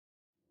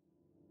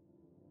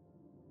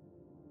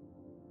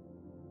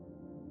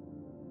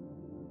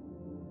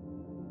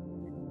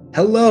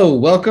Hello,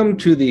 welcome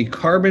to the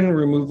Carbon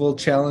Removal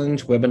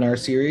Challenge webinar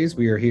series.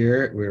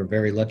 We're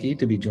very lucky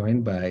to be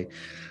joined by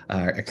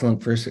our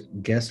excellent first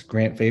guest,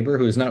 Grant Faber,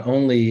 who is not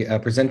only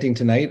presenting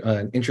tonight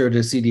an intro to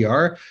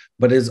CDR,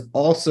 but is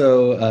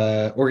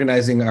also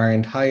organizing our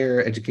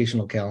entire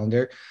educational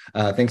calendar.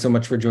 Thanks so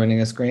much for joining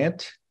us,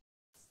 Grant.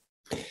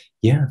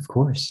 Yeah, of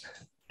course.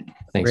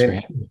 Thanks for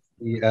Grant, having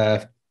me.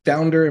 The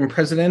founder and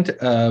president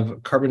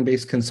of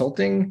Carbon-Based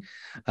Consulting,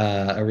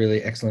 a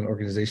really excellent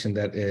organization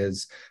that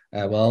is,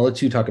 well, I'll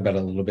let you talk about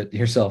it a little bit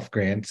yourself,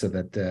 Grant, so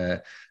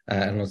that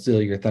I don't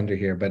steal your thunder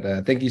here.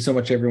 But thank you so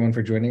much, everyone,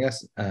 for joining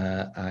us.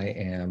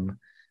 I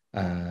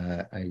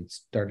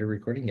started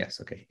recording.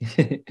 Yes. Okay.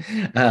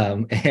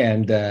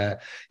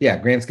 Yeah,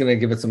 Grant's going to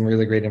give us some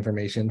really great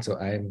information. So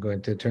I'm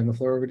going to turn the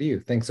floor over to you.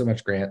 Thanks so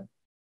much, Grant.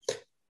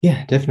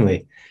 Yeah,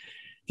 definitely.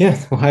 Yeah.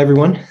 Well, hi,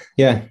 everyone.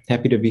 Yeah,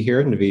 happy to be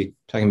here and to be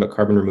talking about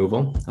carbon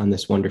removal on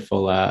this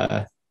wonderful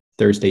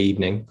Thursday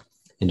evening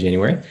in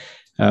January.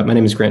 My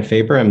name is Grant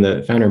Faber. I'm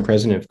the founder and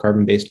president of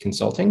Carbon-Based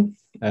Consulting.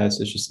 So it's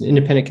just an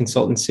independent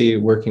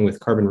consultancy working with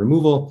carbon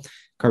removal,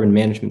 carbon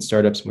management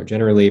startups more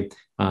generally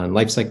on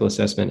life cycle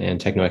assessment and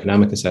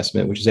techno-economic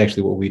assessment, which is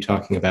actually what we'll be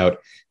talking about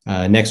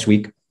next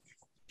week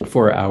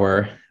for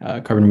our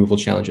Carbon Removal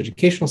Challenge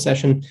educational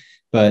session.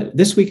 But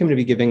this week, I'm going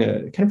to be giving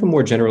a kind of a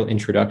more general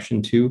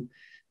introduction to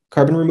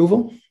carbon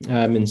removal.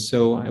 And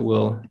so I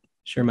will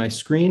share my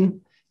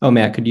screen. Oh,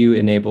 Matt, could you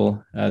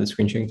enable the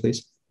screen sharing,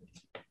 please?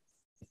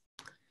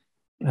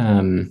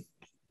 And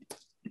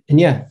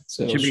yeah,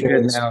 so should be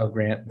good now,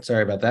 Grant.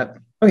 Sorry about that.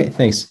 Okay,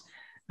 thanks.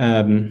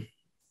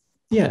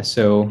 Yeah,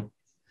 so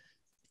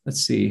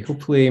let's see.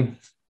 Hopefully,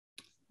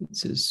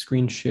 this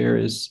screen share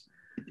is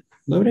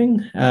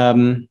loading.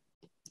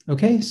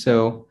 Okay,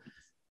 so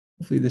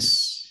hopefully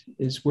this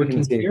is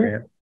working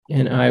here.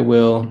 And I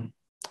will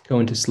go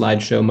into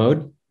slideshow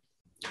mode.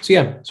 So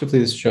yeah, so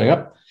hopefully this is showing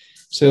up.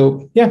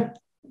 So yeah,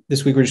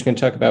 this week we're just going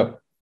to talk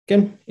about,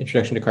 again,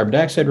 introduction to carbon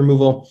dioxide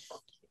removal,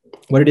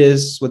 what it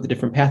is, what the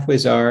different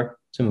pathways are,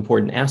 some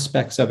important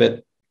aspects of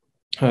it,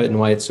 and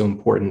why it's so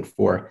important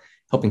for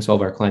helping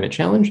solve our climate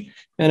challenge.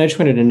 And I just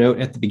wanted to note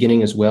at the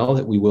beginning as well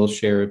that we will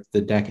share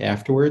the deck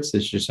afterwards.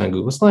 This is just on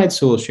Google Slides,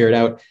 so we'll share it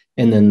out.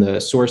 And then the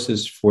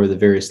sources for the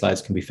various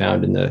slides can be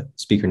found in the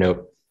speaker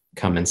note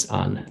comments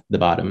on the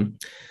bottom.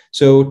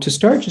 So to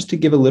start, just to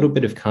give a little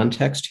bit of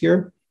context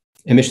here,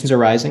 emissions are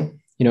rising.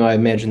 I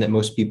imagine that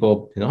most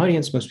people in the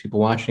audience, most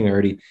people watching are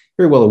already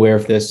very well aware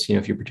of this.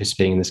 If you're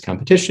participating in this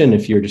competition,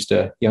 if you're just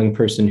a young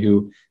person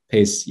who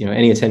pays,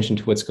 any attention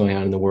to what's going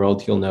on in the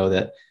world, you'll know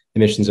that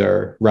emissions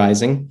are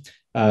rising.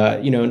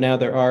 Now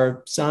there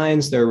are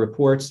signs, there are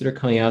reports that are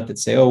coming out that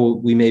say, oh,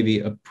 we may be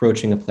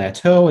approaching a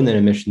plateau and then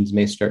emissions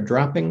may start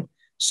dropping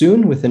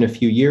soon within a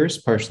few years,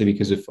 partially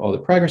because of all the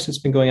progress that's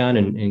been going on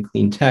in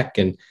clean tech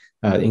and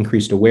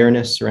increased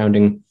awareness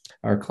surrounding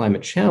our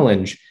climate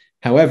challenge.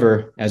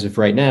 However, as of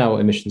right now,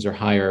 emissions are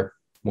higher,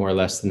 more or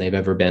less, than they've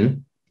ever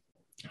been.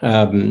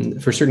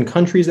 For certain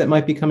countries, that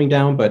might be coming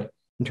down, but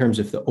in terms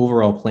of the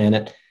overall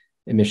planet,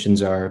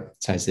 emissions are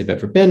as high as they've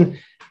ever been.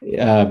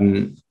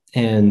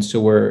 And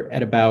so we're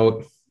at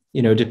about,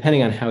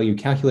 depending on how you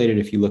calculate it,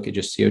 if you look at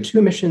just CO2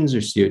 emissions or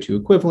CO2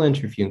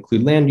 equivalent, or if you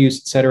include land use,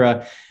 et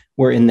cetera,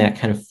 we're in that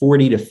kind of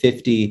 40 to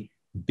 50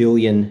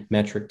 billion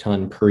metric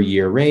ton per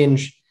year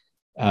range.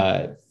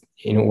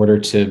 In order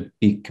to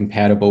be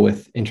compatible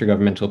with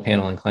Intergovernmental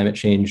Panel on Climate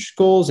Change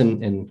goals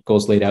and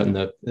goals laid out in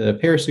the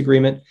Paris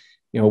Agreement,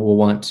 we'll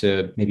want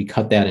to maybe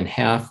cut that in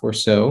half or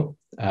so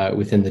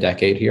within the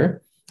decade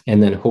here,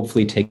 and then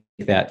hopefully take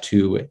that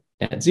to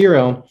net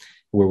zero,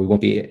 where we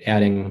won't be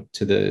adding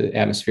to the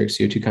atmospheric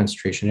CO2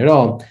 concentration at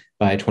all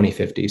by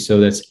 2050. So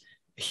that's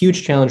a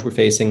huge challenge we're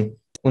facing.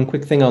 One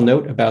quick thing I'll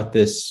note about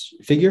this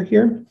figure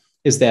here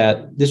is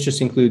that this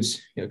just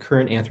includes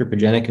current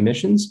anthropogenic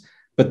emissions,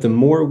 but the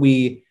more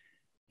we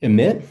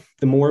emit,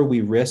 the more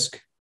we risk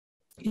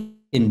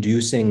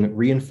inducing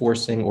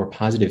reinforcing or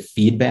positive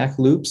feedback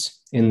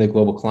loops in the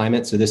global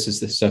climate. So this is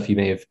the stuff you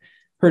may have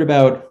heard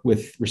about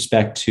with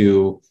respect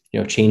to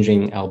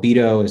changing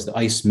albedo as the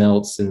ice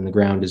melts and the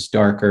ground is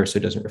darker, so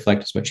it doesn't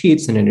reflect as much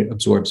heat, and then it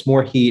absorbs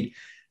more heat.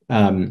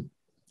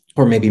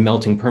 Or maybe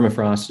melting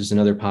permafrost is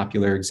another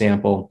popular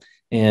example.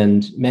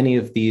 And many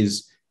of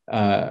these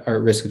are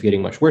at risk of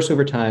getting much worse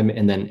over time,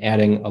 and then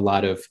adding a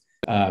lot of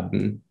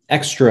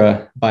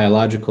extra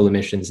biological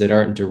emissions that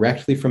aren't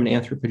directly from an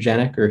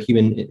anthropogenic or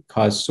human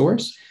caused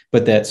source,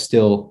 but that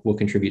still will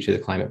contribute to the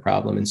climate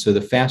problem. And so the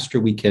faster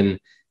we can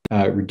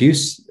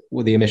reduce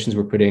the emissions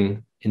we're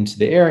putting into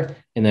the air,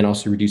 and then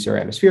also reduce our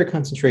atmospheric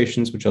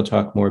concentrations, which I'll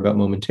talk more about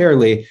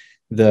momentarily,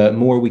 the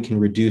more we can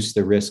reduce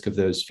the risk of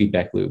those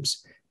feedback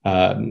loops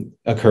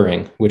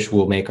occurring, which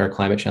will make our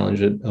climate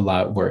challenge a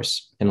lot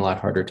worse and a lot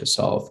harder to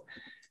solve.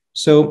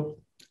 So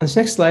on this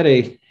next slide,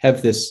 I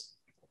have this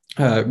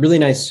really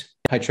nice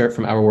pie chart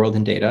from Our World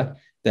in Data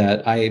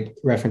that I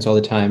reference all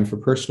the time for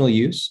personal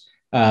use,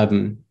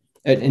 and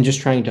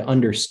just trying to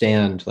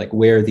understand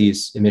where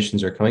these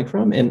emissions are coming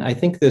from. And I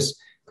think this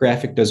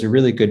graphic does a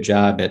really good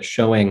job at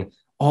showing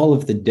all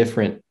of the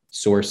different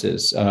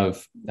sources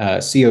of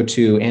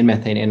CO2 and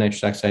methane and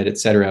nitrous oxide, et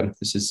cetera.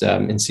 This is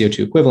in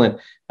CO2 equivalent,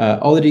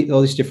 all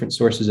these different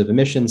sources of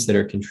emissions that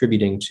are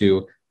contributing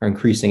to our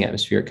increasing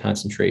atmospheric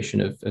concentration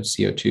of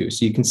CO2.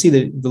 So you can see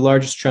that the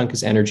largest chunk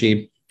is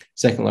energy,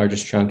 second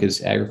largest chunk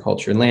is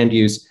agriculture and land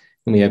use,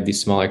 and we have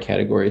these smaller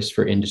categories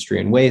for industry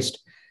and waste.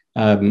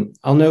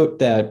 I'll note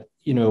that,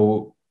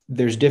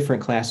 there's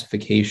different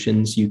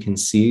classifications you can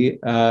see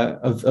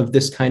of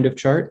this kind of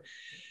chart.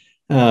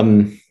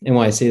 And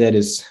why I say that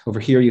is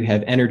over here, you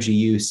have energy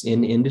use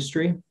in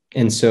industry.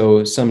 And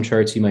so some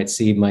charts you might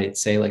see might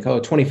say like,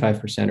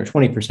 25% or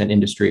 20%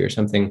 industry or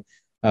something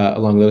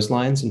along those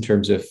lines in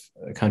terms of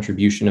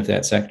contribution of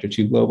that sector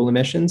to global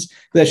emissions.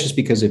 But that's just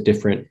because of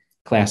different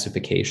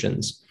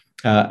classifications.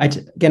 I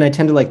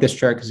tend to like this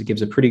chart because it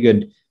gives a pretty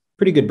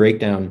good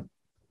breakdown.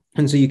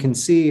 And so you can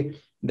see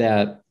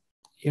that,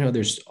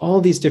 there's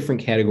all these different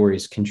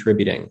categories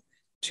contributing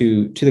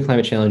to the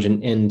climate challenge.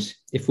 And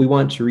if we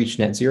want to reach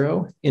net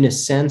zero, in a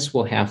sense,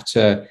 we'll have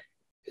to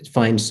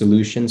find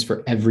solutions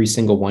for every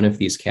single one of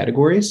these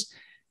categories.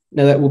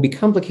 Now, that will be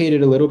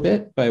complicated a little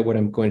bit by what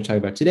I'm going to talk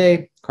about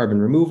today, carbon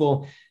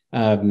removal.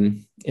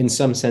 In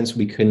some sense,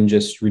 we couldn't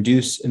just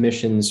reduce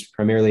emissions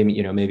primarily,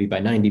 maybe by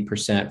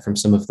 90% from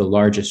some of the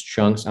largest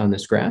chunks on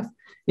this graph,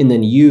 and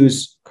then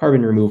use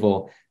carbon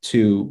removal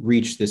to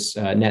reach this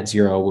net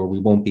zero where we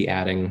won't be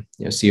adding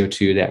CO2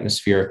 to the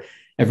atmosphere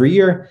every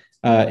year.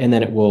 And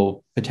then it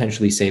will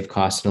potentially save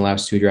costs and allow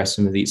us to address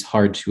some of these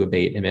hard to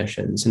abate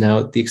emissions.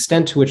 Now, the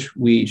extent to which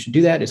we should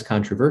do that is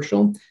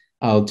controversial.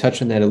 I'll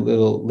touch on that a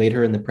little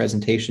later in the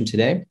presentation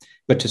today.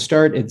 But to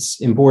start, it's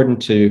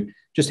important to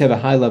just have a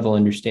high level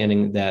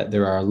understanding that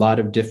there are a lot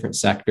of different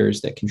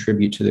sectors that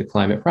contribute to the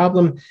climate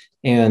problem,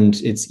 and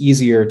it's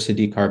easier to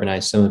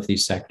decarbonize some of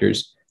these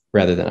sectors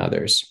rather than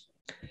others.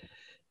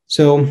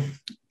 So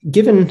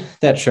given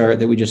that chart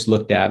that we just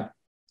looked at,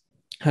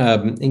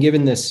 and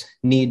given this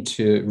need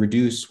to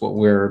reduce what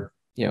we're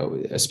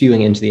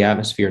spewing into the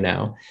atmosphere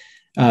now,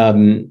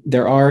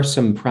 there are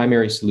some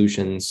primary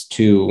solutions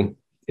to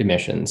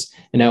emissions.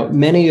 And now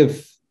many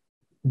of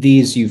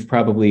these you've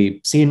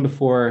probably seen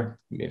before,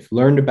 you've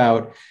learned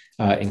about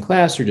in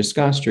class or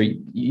discussed, or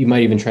you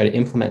might even try to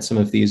implement some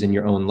of these in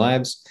your own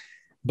lives.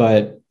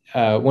 But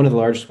one of the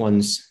largest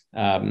ones,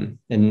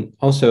 and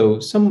also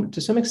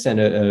to some extent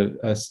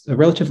a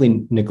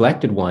relatively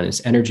neglected one,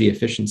 is energy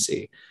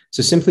efficiency.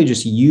 So simply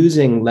just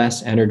using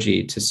less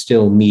energy to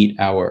still meet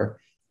our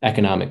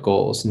economic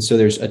goals. And so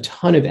there's a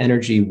ton of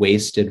energy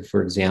wasted,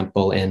 for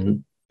example,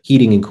 in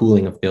heating and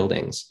cooling of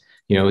buildings.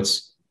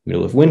 It's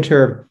middle of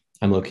winter.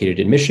 I'm located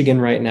in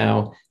Michigan right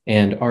now,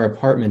 and our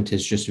apartment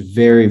is just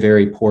very,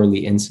 very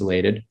poorly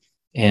insulated.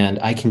 And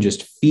I can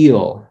just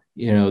feel,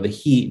 the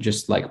heat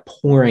just like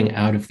pouring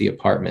out of the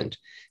apartment.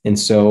 And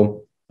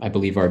so I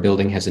believe our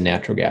building has a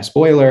natural gas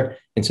boiler.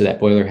 And so that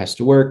boiler has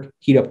to work,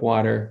 heat up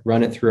water,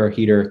 run it through our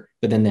heater,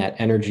 but then that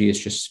energy is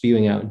just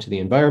spewing out into the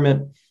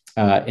environment.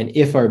 And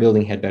if our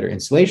building had better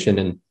insulation,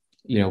 and,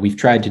 we've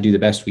tried to do the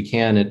best we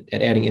can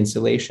at adding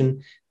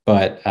insulation,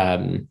 but,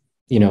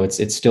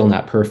 it's still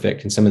not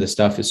perfect. And some of the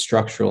stuff is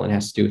structural and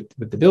has to do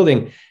with the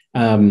building.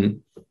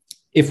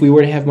 If we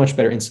were to have much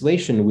better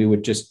insulation, we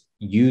would just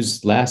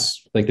use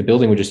less, like the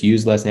building would just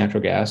use less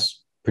natural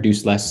gas,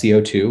 produce less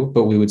CO2,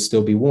 but we would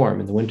still be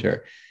warm in the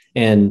winter.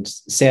 And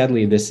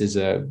sadly, this is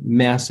a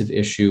massive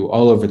issue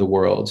all over the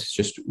world. It's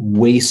just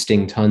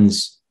wasting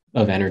tons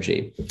of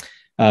energy.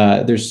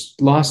 There's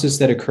losses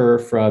that occur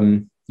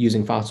from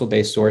using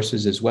fossil-based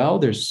sources as well.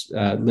 There's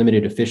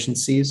limited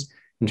efficiencies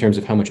in terms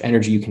of how much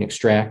energy you can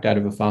extract out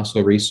of a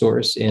fossil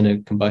resource in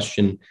a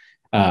combustion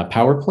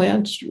power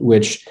plant,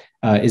 which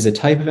is a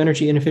type of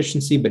energy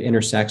inefficiency, but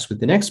intersects with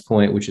the next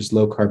point, which is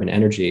low carbon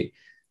energy.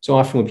 So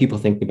often when people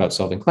think about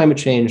solving climate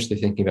change, they're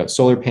thinking about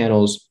solar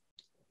panels,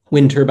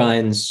 wind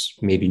turbines,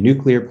 maybe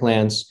nuclear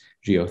plants,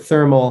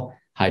 geothermal,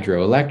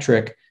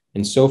 hydroelectric,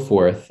 and so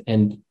forth.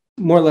 And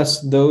more or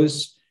less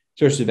those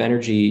sources of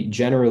energy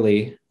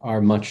generally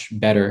are much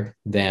better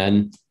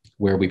than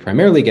where we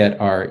primarily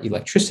get our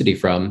electricity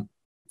from,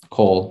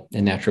 coal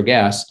and natural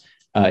gas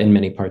in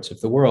many parts of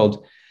the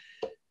world.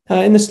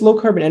 And this low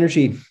carbon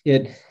energy,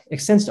 it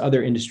extends to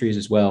other industries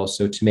as well.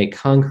 So to make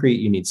concrete,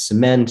 you need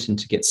cement, and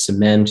to get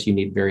cement, you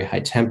need very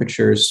high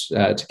temperatures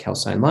to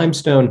calcine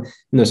limestone.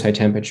 And those high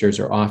temperatures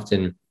are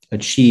often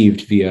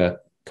achieved via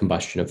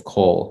combustion of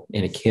coal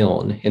in a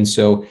kiln. And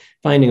so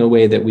finding a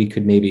way that we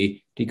could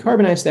maybe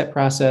decarbonize that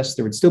process,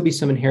 there would still be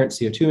some inherent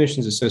CO2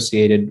 emissions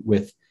associated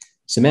with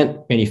cement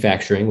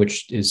manufacturing,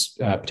 which is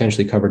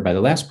potentially covered by the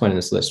last point on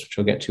this list, which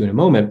I'll get to in a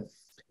moment.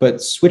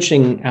 But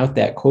switching out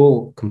that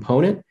coal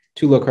component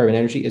to low carbon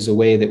energy is a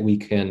way that we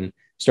can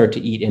start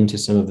to eat into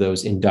some of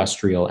those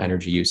industrial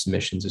energy use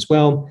emissions as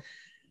well.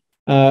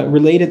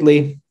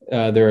 Relatedly,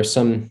 there's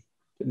some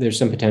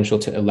potential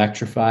to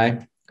electrify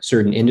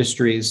certain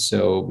industries.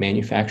 So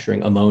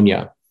manufacturing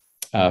ammonia,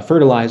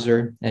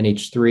 fertilizer,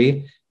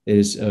 NH3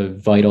 is a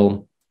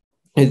vital,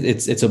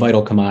 it's a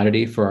vital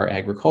commodity for our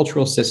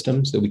agricultural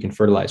system so that we can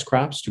fertilize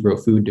crops to grow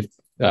food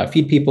to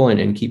feed people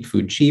and keep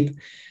food cheap.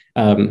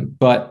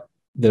 But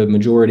the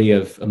majority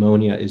of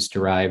ammonia is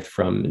derived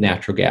from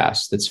natural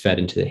gas that's fed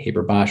into the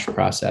Haber-Bosch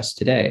process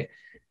today.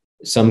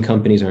 Some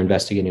companies are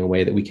investigating a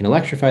way that we can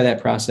electrify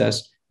that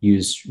process,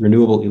 use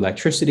renewable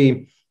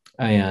electricity,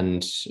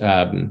 and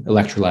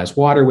electrolyze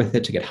water with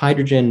it to get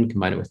hydrogen,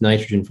 combine it with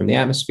nitrogen from the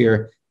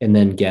atmosphere, and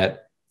then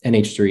get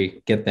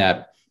NH3, get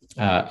that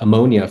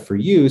ammonia for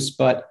use,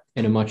 but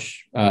in a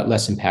much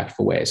less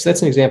impactful way. So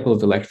that's an example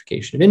of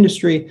electrification of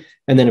industry.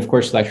 And then, of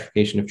course,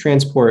 electrification of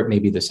transport,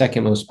 maybe the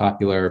second most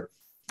popular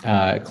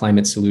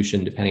climate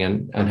solution,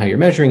 depending on how you're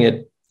measuring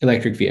it,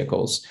 electric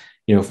vehicles.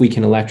 If we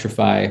can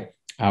electrify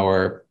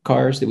our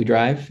cars that we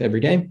drive every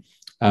day,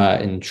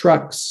 and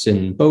trucks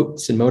and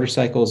boats and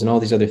motorcycles and all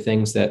these other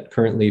things that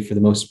currently, for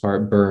the most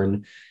part,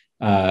 burn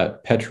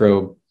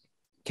petrochemical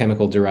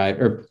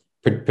derived or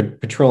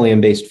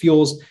petroleum-based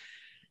fuels.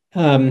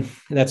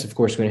 That's, of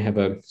course, going to have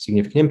a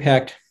significant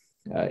impact.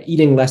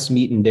 Eating less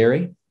meat and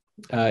dairy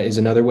is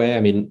another way. I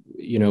mean,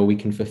 we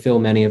can fulfill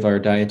many of our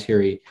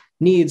dietary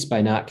needs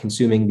by not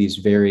consuming these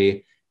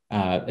very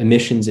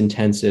emissions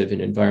intensive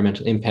and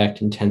environmental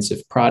impact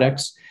intensive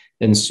products.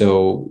 And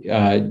so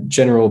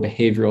general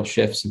behavioral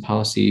shifts and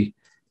policy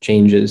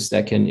changes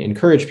that can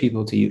encourage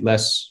people to eat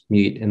less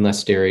meat and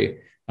less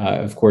dairy,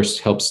 of course,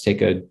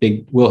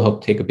 will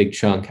help take a big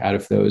chunk out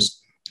of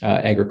those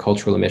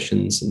agricultural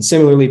emissions. And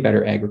similarly,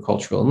 better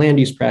agricultural and land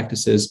use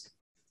practices,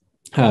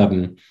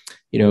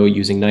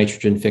 using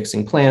nitrogen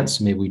fixing plants.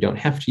 So maybe we don't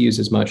have to use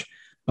as much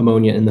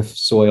ammonia in the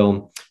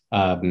soil,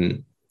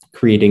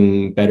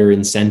 creating better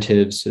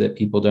incentives so that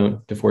people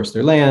don't deforest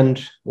their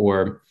land,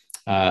 or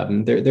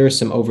there is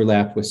some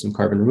overlap with some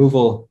carbon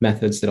removal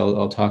methods that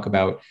I'll talk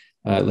about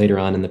later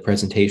on in the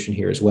presentation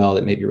here as well,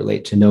 that maybe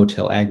relate to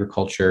no-till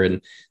agriculture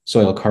and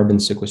soil carbon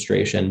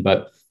sequestration.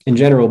 But in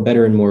general,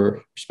 better and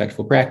more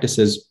respectful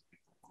practices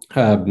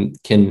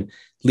can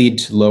lead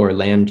to lower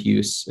land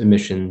use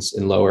emissions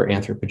and lower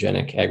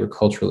anthropogenic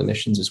agricultural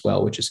emissions as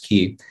well, which is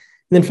key. And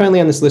then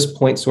finally on this list,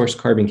 point source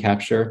carbon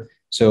capture.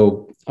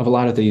 So of a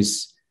lot of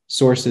these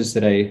sources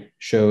that I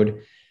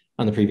showed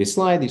on the previous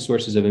slide, these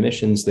sources of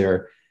emissions,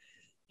 they're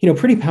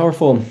pretty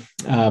powerful,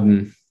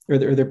 or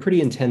they're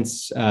pretty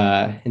intense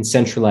and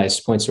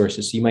centralized point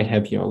sources. So you might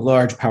have, a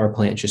large power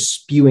plant just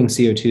spewing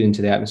CO2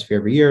 into the atmosphere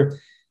every year.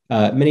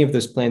 Many of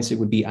those plants, it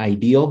would be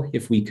ideal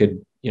if we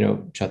could,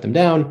 shut them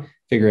down,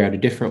 figure out a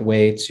different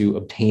way to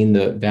obtain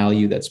the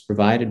value that's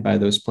provided by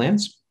those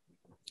plants.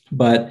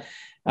 But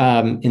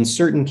in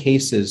certain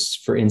cases,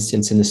 for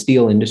instance, in the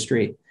steel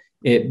industry,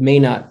 it may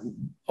not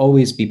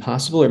always be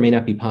possible, or may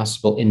not be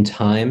possible in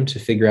time to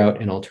figure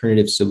out an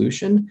alternative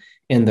solution.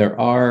 And there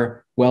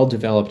are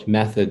well-developed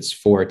methods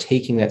for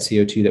taking that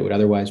CO2 that would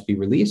otherwise be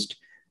released,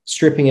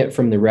 stripping it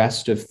from the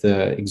rest of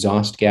the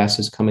exhaust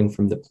gases coming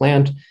from the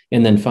plant,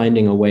 and then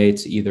finding a way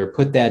to either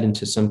put that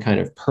into some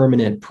kind of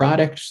permanent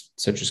product,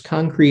 such as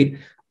concrete,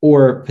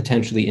 or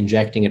potentially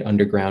injecting it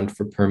underground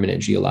for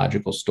permanent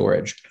geological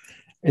storage.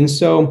 And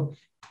so,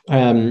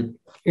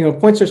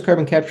 point source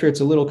carbon capture, it's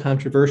a little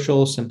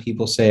controversial. Some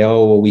people say,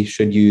 oh, well, we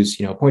should use,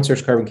 point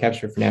source carbon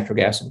capture for natural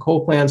gas and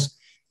coal plants,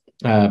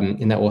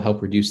 and that will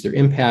help reduce their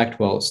impact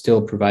while still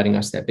providing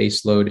us that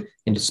base load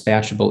and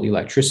dispatchable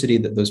electricity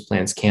that those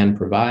plants can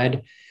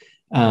provide.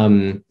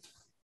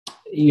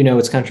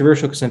 It's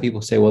controversial because some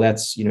people say, well,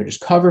 that's,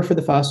 just cover for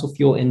the fossil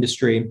fuel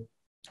industry,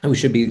 and we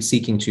should be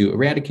seeking to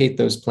eradicate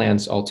those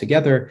plants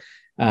altogether.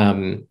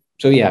 So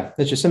yeah,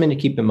 that's just something to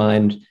keep in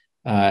mind.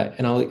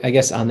 And I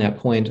guess on that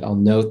point, I'll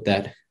note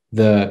that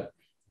the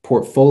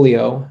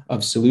portfolio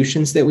of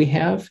solutions that we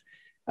have,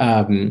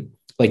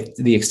 like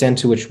the extent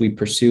to which we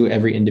pursue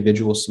every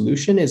individual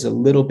solution, is a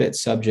little bit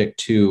subject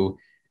to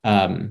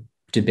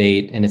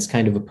debate. And it's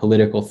kind of a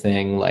political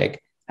thing,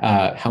 like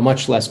how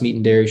much less meat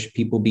and dairy should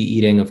people be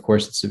eating? Of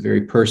course, it's a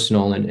very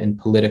personal and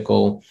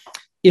political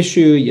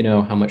issue.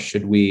 How much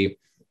should we,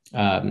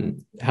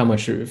 how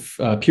much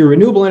of pure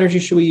renewable energy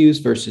should we use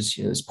versus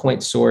this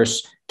point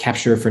source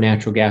capture for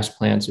natural gas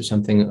plants or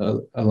something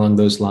along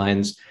those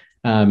lines.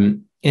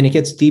 And it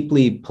gets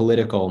deeply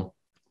political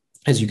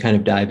as you kind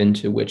of dive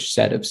into which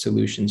set of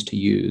solutions to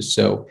use.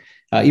 So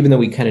even though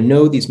we kind of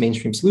know these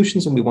mainstream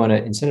solutions and we want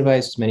to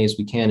incentivize as many as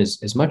we can,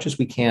 as much as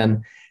we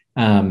can,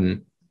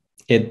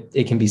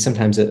 it can be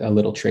sometimes a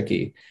little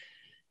tricky.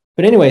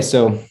 But anyway,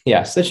 so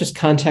yeah, so that's just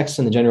context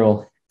on the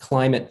general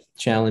climate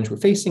challenge we're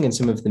facing and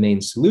some of the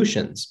main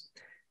solutions.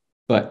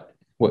 But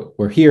what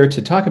we're here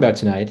to talk about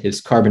tonight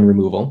is carbon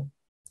removal,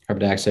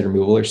 carbon dioxide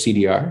removal, or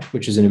CDR,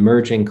 which is an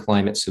emerging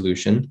climate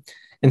solution.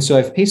 And so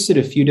I've pasted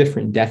a few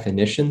different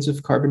definitions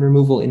of carbon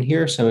removal in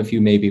here. Some of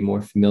you may be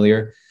more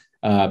familiar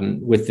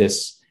with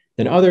this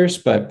than others,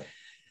 but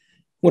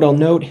what I'll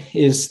note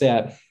is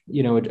that,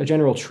 a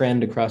general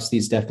trend across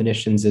these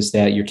definitions is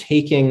that you're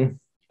taking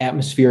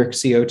atmospheric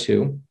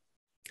CO2,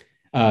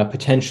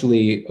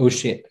 potentially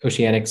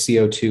oceanic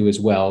CO2 as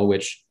well,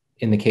 which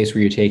in the case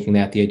where you're taking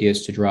that, the idea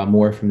is to draw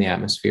more from the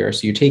atmosphere.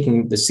 So you're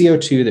taking the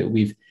CO2 that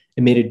we've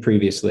emitted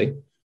previously,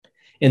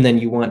 and then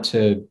you want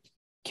to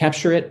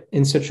capture it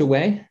in such a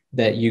way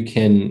that you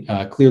can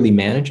clearly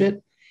manage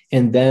it,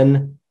 and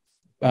then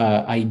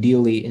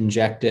ideally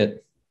inject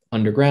it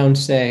underground,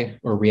 say,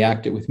 or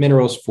react it with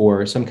minerals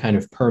for some kind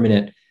of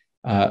permanent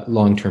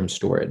long-term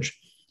storage.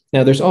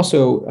 Now, there's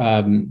also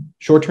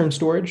short-term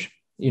storage.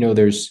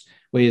 There's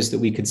ways that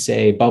we could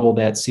say bubble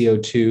that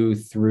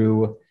CO2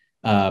 through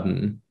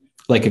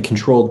like a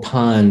controlled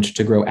pond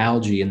to grow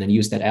algae, and then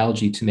use that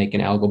algae to make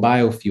an algal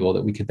biofuel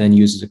that we could then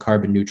use as a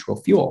carbon neutral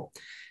fuel.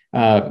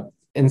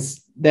 And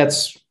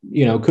that's,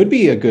 could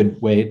be a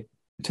good way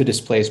to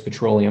displace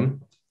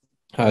petroleum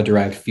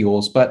derived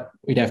fuels, but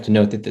we'd have to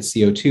note that the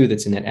CO2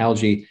 that's in that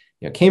algae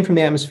came from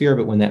the atmosphere,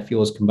 but when that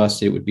fuel is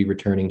combusted, it would be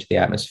returning to the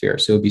atmosphere.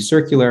 So it would be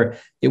circular.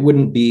 It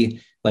wouldn't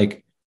be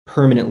like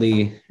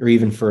permanently, or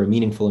even for a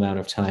meaningful amount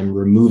of time,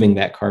 removing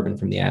that carbon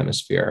from the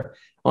atmosphere.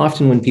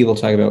 Often when people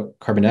talk about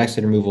carbon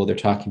dioxide removal, they're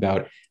talking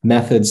about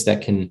methods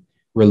that can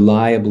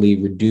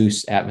reliably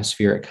reduce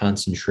atmospheric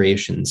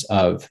concentrations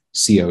of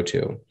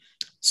CO2.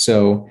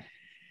 So,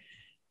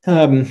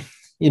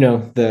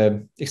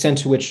 the extent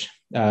to which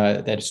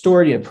that is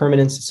stored,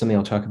 permanence is something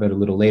I'll talk about a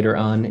little later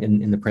on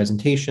in the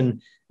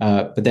presentation,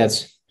 but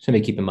that's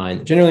something to keep in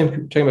mind. Generally, when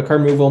we're talking about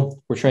carbon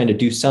removal, we're trying to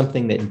do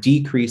something that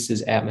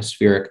decreases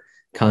atmospheric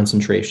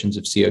concentrations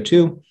of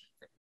CO2.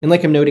 And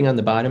like I'm noting on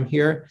the bottom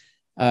here,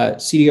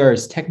 CDR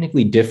is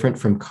technically different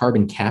from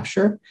carbon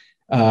capture.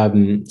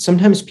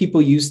 Sometimes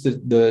people use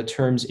the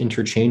terms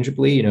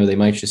interchangeably. They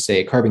might just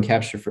say carbon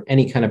capture for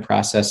any kind of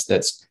process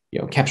that's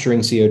capturing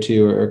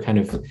CO2 or kind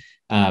of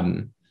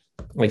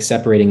like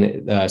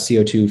separating the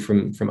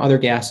CO2 from other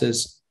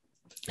gases.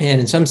 And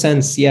in some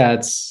sense, yeah,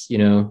 it's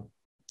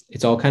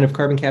all kind of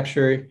carbon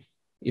capture.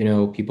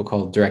 People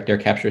call direct air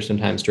capture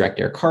sometimes direct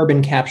air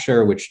carbon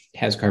capture, which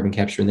has carbon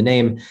capture in the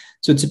name.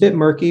 So it's a bit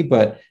murky,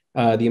 but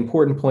the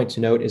important point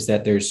to note is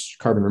that there's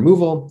carbon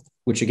removal,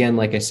 which again,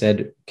 like I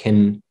said,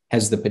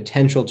 has the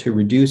potential to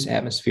reduce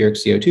atmospheric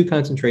CO2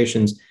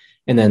 concentrations,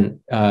 and then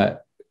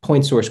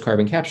point source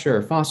carbon capture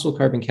or fossil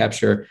carbon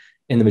capture.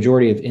 In the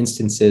majority of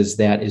instances,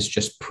 that is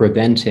just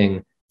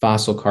preventing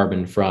fossil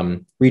carbon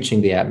from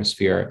reaching the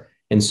atmosphere.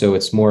 And so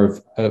it's more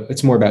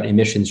about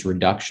emissions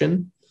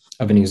reduction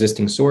of an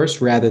existing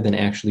source rather than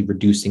actually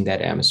reducing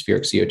that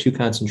atmospheric CO2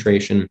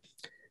 concentration.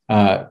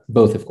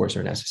 Both, of course,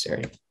 are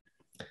necessary.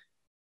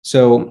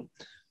 So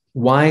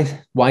why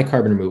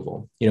carbon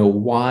removal?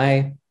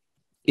 Why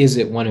is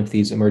it one of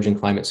these emerging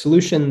climate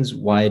solutions?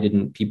 Why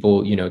didn't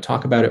people,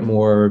 talk about it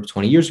more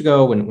 20 years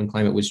ago when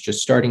climate was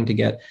just starting to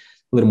get a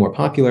little more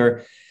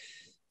popular?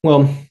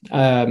 Well,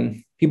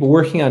 people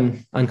working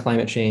on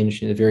climate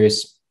change,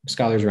 various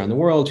scholars around the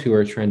world who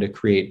are trying to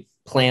create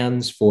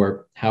plans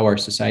for how our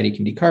society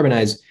can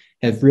decarbonize,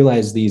 have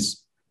realized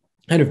these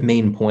kind of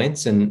main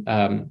points. And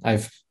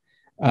I've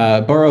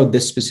borrowed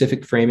this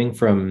specific framing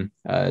from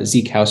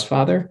Zeke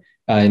Hausfather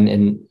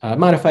and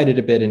modified it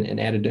a bit and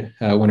added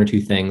one or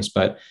two things.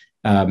 But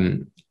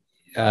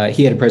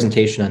he had a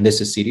presentation on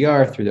This is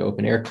CDR through the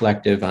Open Air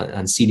Collective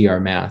on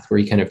CDR math, where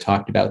he kind of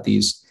talked about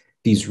these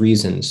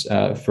reasons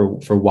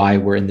for why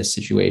we're in this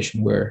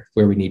situation where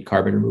we need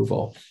carbon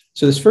removal.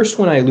 So this first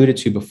one I alluded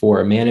to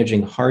before,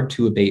 managing hard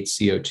to abate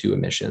CO2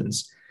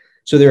 emissions.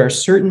 So there are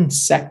certain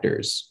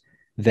sectors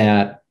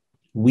that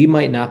we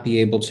might not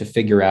be able to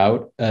figure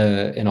out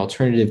an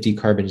alternative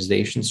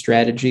decarbonization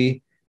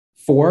strategy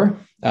for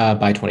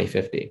by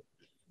 2050.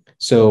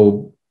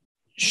 So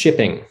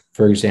shipping,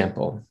 for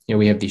example,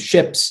 we have these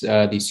ships,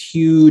 these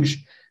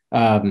huge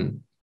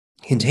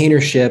container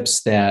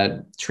ships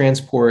that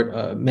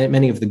transport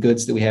many of the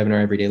goods that we have in our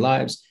everyday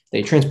lives.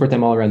 They transport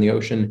them all around the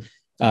ocean.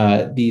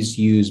 These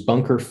use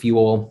bunker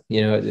fuel.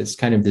 It's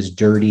kind of this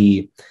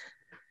dirty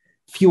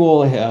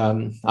fuel,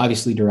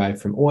 obviously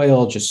derived from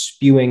oil, just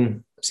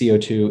spewing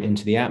CO2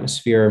 into the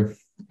atmosphere.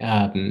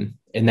 And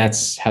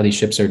that's how these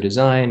ships are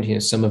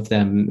designed. Some of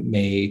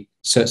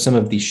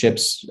these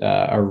ships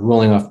are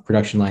rolling off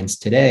production lines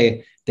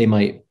today. They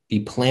might be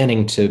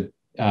planning to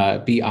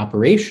be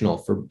operational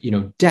for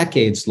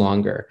decades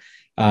longer.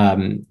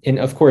 And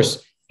of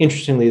course,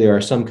 interestingly, there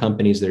are some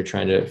companies that are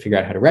trying to figure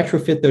out how to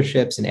retrofit those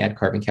ships and add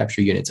carbon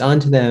capture units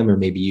onto them, or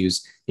maybe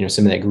use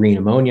some of that green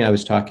ammonia I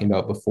was talking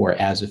about before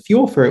as a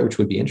fuel for it, which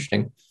would be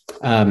interesting.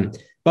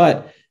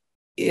 But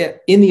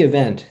in the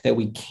event that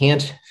we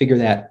can't figure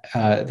that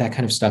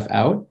kind of stuff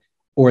out,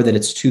 or that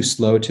it's too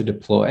slow to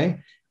deploy,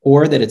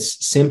 or that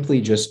it's simply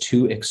just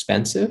too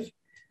expensive,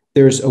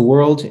 there's a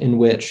world in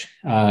which,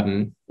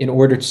 in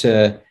order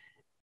to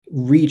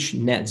reach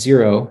net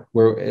zero,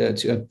 where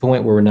to a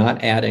point where we're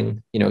not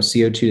adding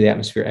CO2 to the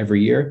atmosphere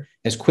every year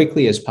as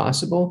quickly as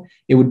possible,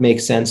 it would make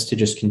sense to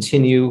just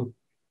continue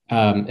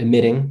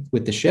emitting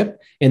with the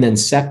ship, and then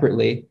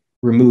separately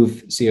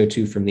remove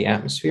CO2 from the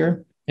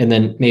atmosphere, and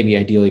then maybe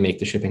ideally make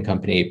the shipping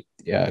company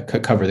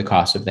cover the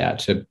cost of that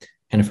to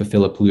kind of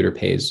fulfill a polluter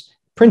pays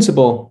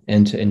principle,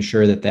 and to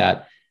ensure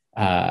that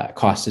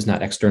cost is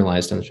not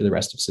externalized onto the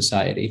rest of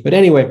society. But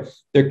anyway,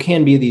 there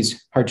can be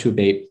these hard to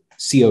abate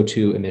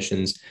CO2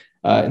 emissions.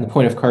 In the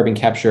point of carbon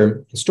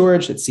capture and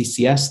storage, at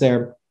CCS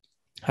there,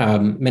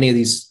 many of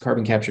these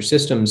carbon capture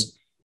systems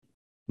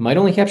might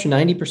only capture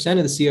 90%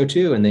 of the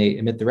CO2 and they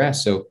emit the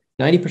rest. So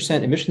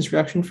 90% emissions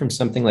reduction from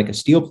something like a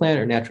steel plant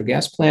or natural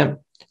gas plant,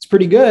 it's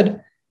pretty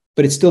good,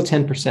 but it's still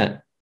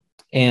 10%.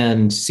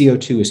 And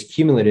CO2 is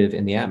cumulative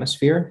in the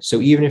atmosphere.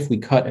 So even if we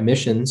cut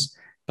emissions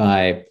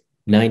by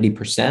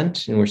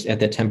 90% and we're at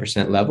that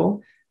 10%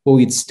 level, well,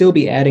 we'd still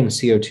be adding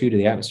CO2 to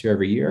the atmosphere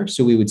every year.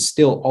 So we would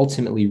still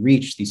ultimately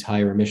reach these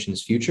higher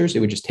emissions futures. It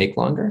would just take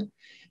longer.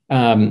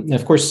 And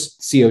of course,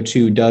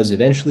 CO2 does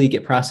eventually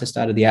get processed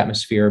out of the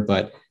atmosphere,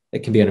 but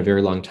it can be on a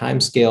very long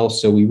time scale.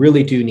 So we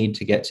really do need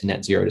to get to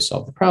net zero to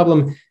solve the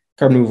problem.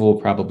 Carbon removal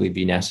will probably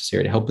be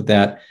necessary to help with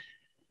that.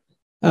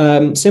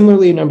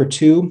 Similarly, number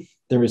two,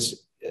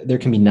 there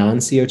can be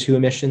non-CO2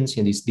 emissions,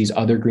 these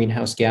other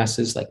greenhouse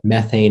gases like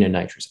methane and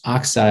nitrous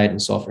oxide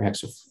and sulfur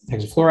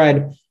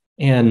hexafluoride.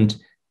 And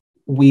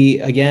we,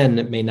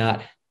 again, may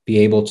not be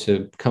able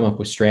to come up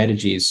with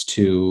strategies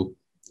to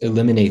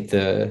eliminate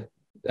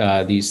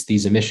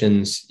these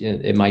emissions.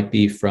 It might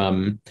be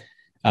from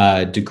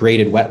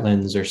degraded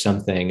wetlands or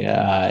something,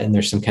 and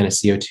there's some kind of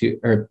CO2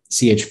 or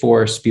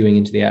CH4 spewing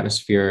into the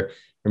atmosphere,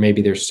 or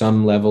maybe there's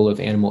some level of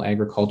animal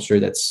agriculture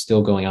that's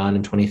still going on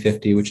in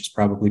 2050, which is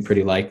probably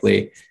pretty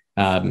likely.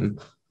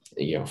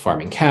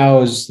 Farming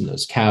cows, and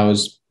those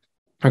cows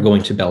are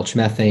going to belch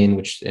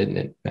methane,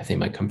 and methane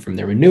might come from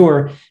their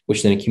manure,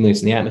 which then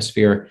accumulates in the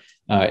atmosphere,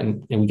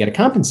 and we got to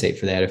compensate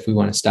for that if we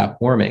want to stop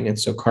warming. And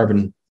so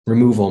carbon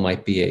removal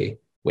might be a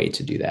way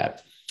to do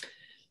that.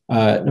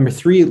 Number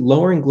three,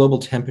 lowering global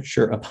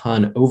temperature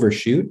upon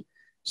overshoot.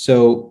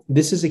 So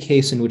this is a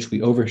case in which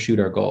we overshoot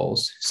our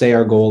goals. Say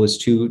our goal is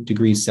 2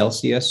 degrees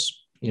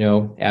Celsius,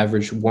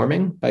 average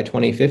warming by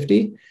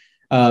 2050.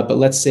 But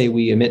let's say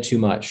we emit too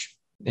much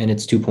and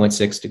it's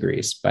 2.6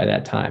 degrees by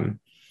that time.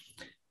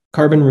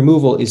 Carbon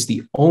removal is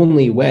the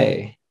only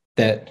way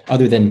that,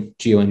 other than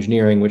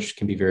geoengineering, which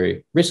can be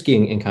very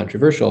risky and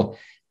controversial,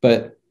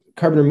 but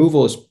carbon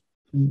removal is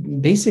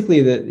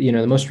basically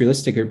the most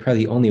realistic, or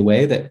probably the only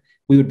way that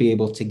we would be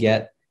able to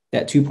get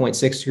that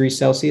 2.6 degrees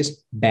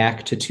Celsius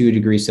back to 2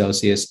 degrees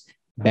Celsius,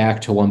 back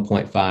to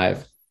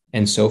 1.5,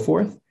 and so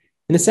forth.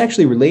 And it's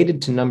actually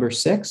related to number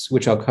 6,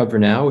 which I'll cover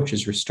now, which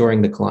is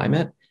restoring the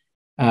climate.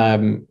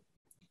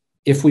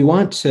 If we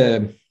want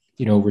to,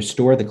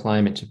 restore the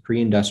climate to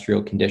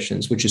pre-industrial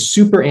conditions, which is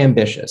super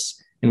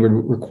ambitious and would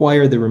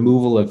require the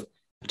removal of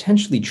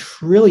potentially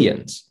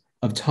trillions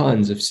of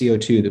tons of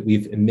CO2 that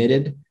we've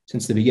emitted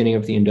since the beginning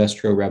of the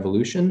Industrial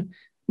Revolution,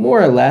 more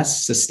or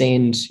less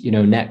sustained,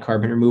 net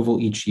carbon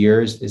removal each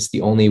year is the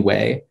only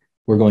way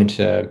we're going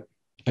to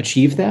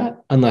achieve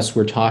that, unless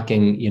we're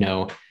talking,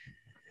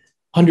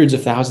 hundreds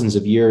of thousands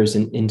of years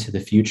into the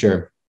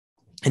future.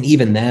 And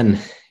even then,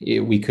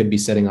 we could be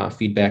setting off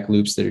feedback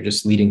loops that are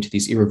just leading to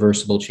these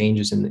irreversible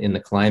changes in the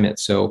climate.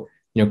 So,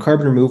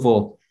 carbon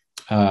removal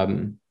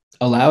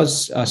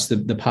allows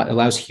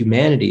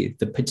humanity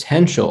the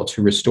potential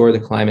to restore the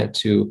climate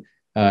to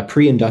a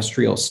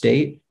pre-industrial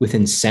state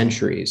within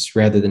centuries,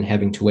 rather than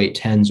having to wait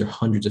tens or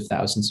hundreds of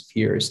thousands of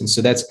years. And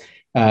so that's,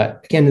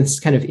 again, it's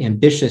kind of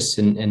ambitious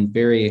and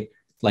very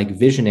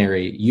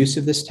visionary use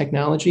of this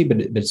technology, but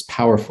it's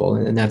powerful.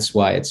 And that's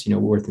why it's,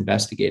 worth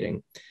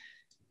investigating.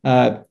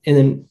 And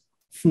then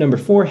number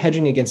 4,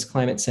 hedging against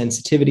climate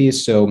sensitivities.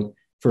 So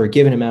for a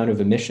given amount of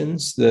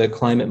emissions, the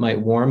climate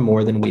might warm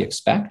more than we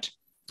expect,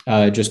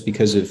 just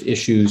because of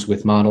issues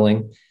with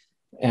modeling.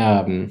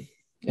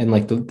 And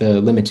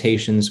the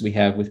limitations we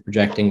have with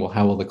projecting, well,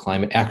 how will the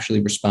climate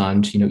actually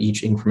respond to,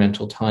 each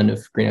incremental ton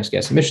of greenhouse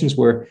gas emissions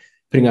we're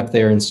putting up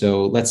there. And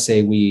so let's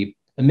say we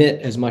emit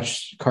as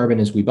much carbon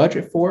as we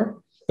budget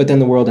for, but then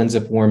the world ends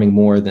up warming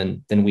more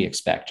than we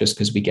expect, just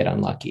because we get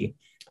unlucky.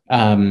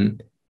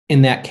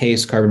 In that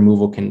case, carbon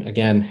removal can,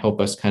 again, help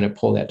us kind of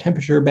pull that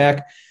temperature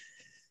back.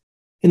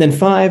 And then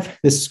 5,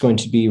 this is going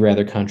to be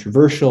rather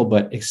controversial,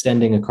 but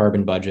extending a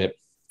carbon budget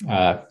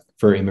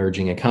for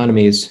emerging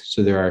economies.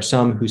 So there are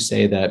some who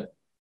say that,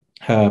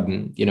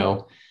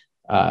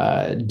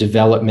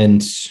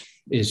 development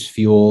is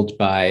fueled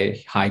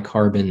by high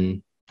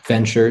carbon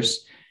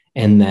ventures,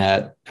 and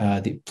that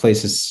the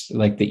places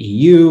like the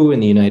EU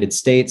and the United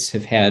States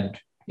have had,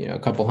 a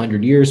couple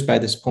hundred years by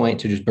this point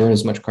to just burn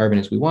as much carbon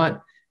as we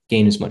want,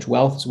 gain as much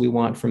wealth as we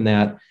want from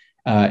that,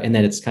 and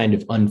that it's kind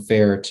of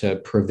unfair to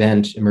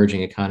prevent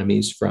emerging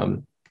economies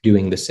from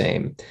doing the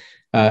same.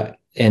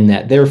 And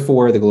that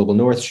therefore the global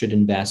north should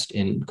invest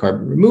in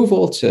carbon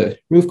removal to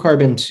remove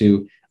carbon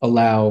to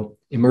allow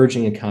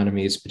emerging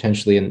economies,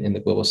 potentially in the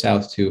global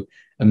south, to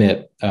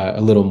emit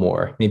a little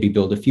more, maybe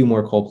build a few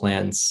more coal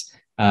plants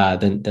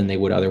than they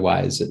would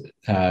otherwise,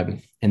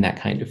 and that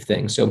kind of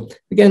thing. So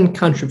again,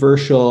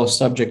 controversial,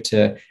 subject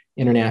to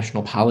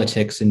international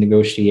politics and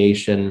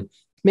negotiation,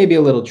 maybe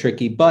a little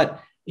tricky,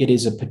 but it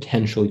is a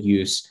potential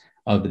use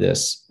of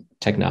this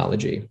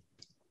technology.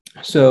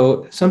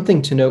 So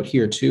something to note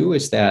here too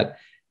is that,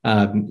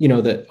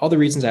 all the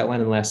reasons I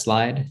outlined in the last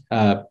slide,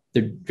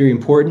 they're very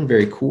important,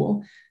 very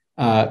cool.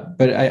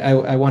 But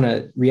I want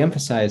to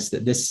reemphasize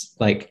that this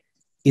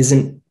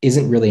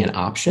isn't really an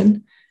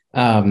option,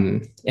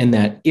 and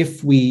that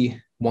if we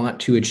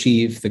want to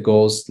achieve the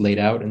goals laid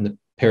out in the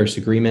Paris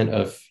Agreement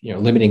of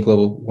limiting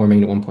global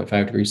warming to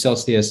 1.5 degrees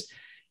Celsius,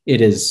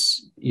 it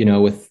is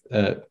with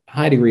a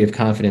high degree of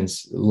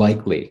confidence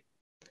likely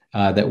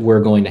that we're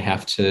going to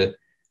have to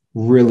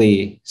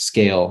really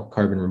scale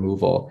carbon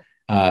removal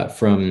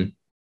from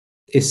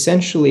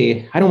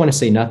essentially, I don't want to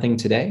say nothing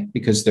today,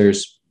 because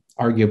there's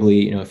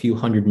arguably a few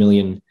 100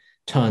 million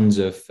tons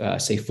of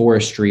say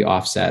forestry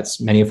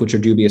offsets, many of which are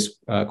dubious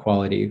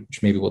quality,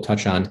 which maybe we'll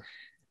touch on.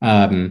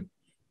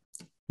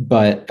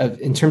 But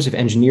in terms of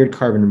engineered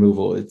carbon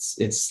removal,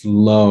 it's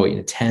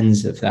low,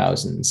 tens of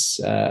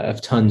thousands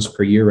of tons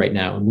per year right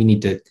now, and we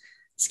need to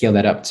scale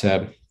that up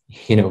to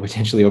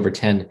potentially over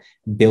 10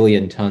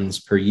 billion tons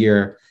per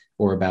year,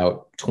 or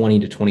about 20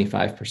 to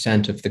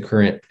 25% of the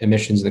current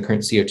emissions and the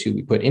current CO2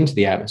 we put into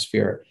the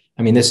atmosphere.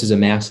 I mean, this is a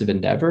massive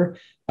endeavor,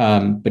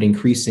 but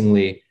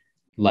increasingly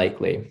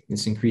likely.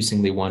 It's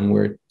increasingly one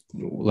where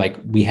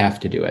we have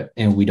to do it,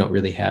 and we don't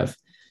really have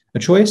a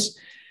choice.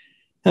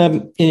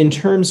 In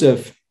terms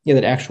of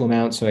that actual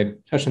amount, so I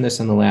touched on this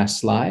on the last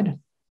slide,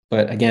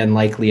 but again,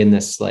 likely in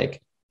this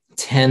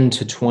 10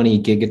 to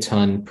 20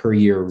 gigaton per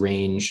year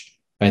range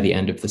by the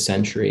end of the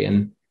century.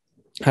 And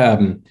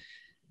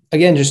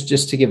again,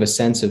 just to give a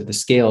sense of the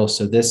scale,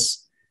 so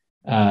this,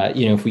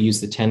 if we use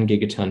the 10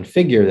 gigaton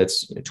figure,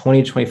 that's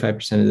 20 to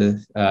 25% of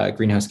the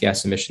greenhouse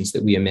gas emissions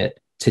that we emit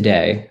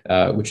today,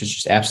 which is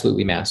just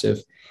absolutely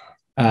massive.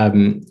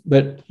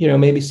 But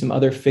maybe some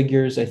other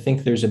figures. I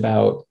think there's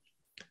about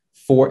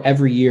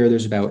every year,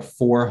 there's about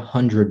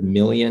 400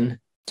 million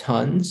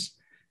tons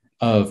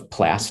of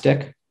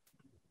plastic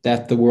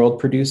that the world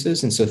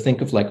produces. And so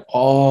think of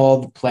all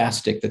the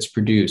plastic that's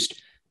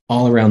produced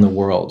all around the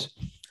world.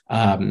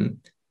 And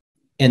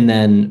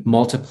then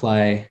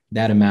multiply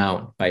that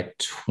amount by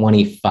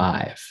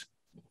 25.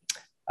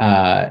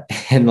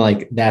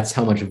 And that's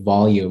how much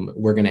volume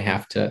we're going to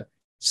have to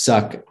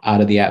suck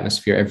out of the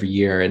atmosphere every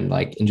year and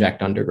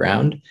inject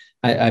underground.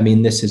 I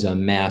mean, this is a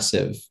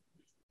massive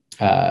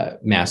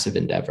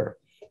endeavor.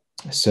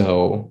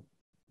 So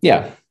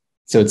yeah,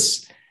 so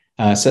it's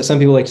so some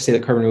people like to say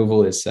that carbon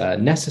removal is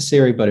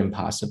necessary but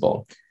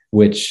impossible,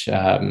 which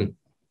it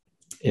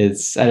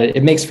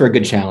makes for a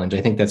good challenge. I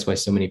think that's why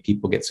so many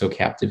people get so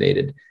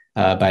captivated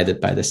by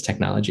this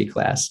technology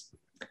class.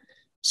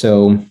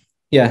 So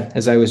yeah,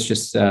 as I was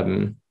just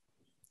I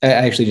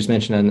actually just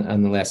mentioned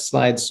on the last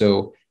slide.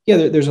 So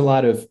yeah, there's a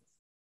lot of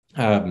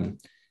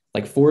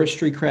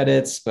forestry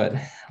credits, but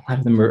a lot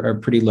of them are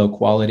pretty low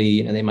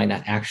quality, and they might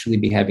not actually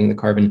be having the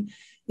carbon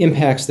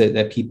impacts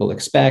that people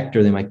expect,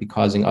 or they might be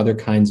causing other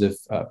kinds of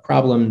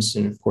problems.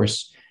 And of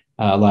course,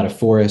 a lot of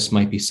forests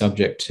might be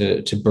subject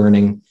to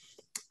burning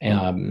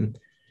and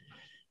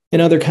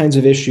other kinds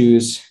of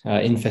issues,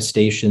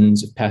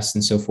 infestations of pests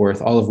and so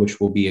forth, all of which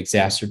will be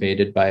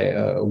exacerbated by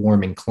a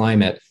warming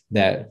climate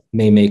that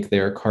may make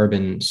their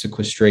carbon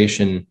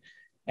sequestration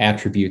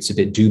attributes a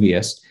bit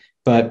dubious.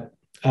 But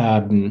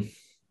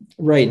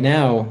right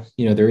now,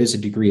 there is a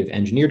degree of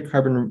engineered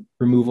carbon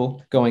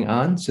removal going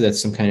on. So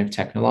that's some kind of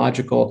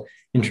technological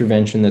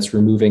intervention that's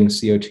removing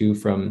CO2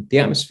 from the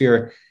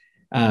atmosphere.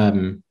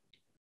 And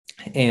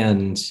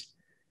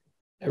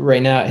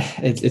right now,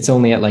 it's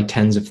only at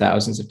tens of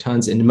thousands of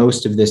tons. And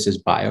most of this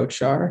is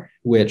biochar,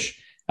 which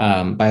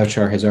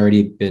biochar has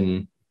already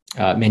been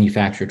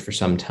manufactured for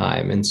some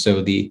time. And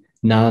so the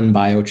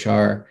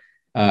non-biochar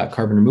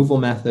carbon removal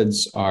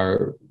methods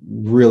are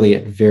really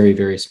at very,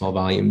 very small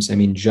volumes. I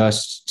mean,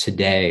 just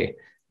today,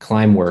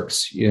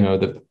 Climeworks,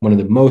 one of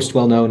the most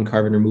well-known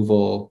carbon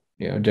removal,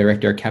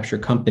 direct air capture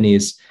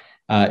companies,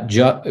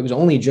 it was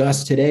only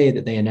just today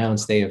that they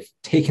announced they have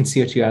taken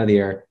CO2 out of the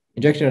air,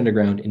 injected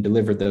underground, and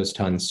delivered those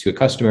tons to a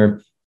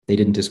customer. They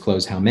didn't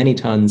disclose how many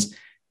tons,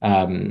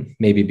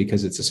 maybe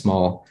because it's a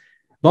small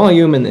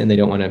volume and they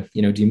don't want to,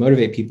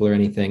 demotivate people or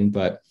anything.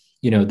 But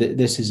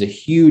this is a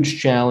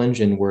huge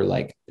challenge, and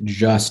we're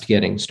just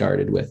getting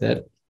started with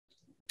it.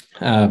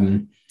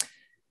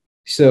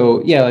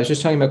 So yeah, I was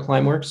just talking about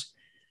Climeworks,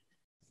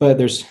 but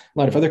there's a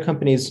lot of other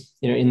companies,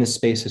 in this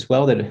space as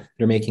well that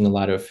are making a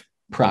lot of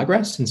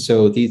progress. And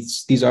so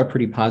these are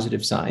pretty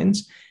positive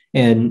signs.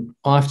 And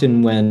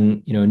often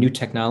when, new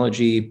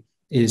technology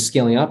is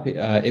scaling up,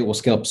 it will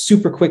scale up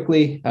super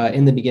quickly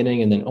in the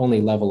beginning and then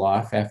only level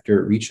off after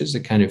it reaches a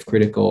kind of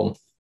critical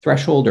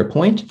threshold or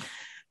point.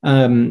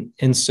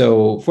 And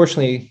so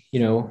fortunately,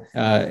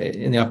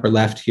 in the upper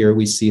left here,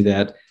 we see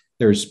that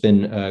there's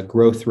been a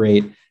growth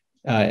rate,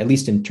 at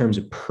least in terms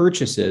of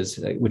purchases,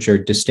 which are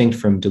distinct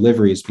from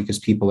deliveries because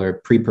people are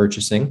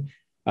pre-purchasing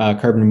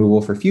carbon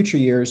removal for future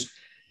years.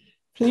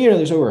 So,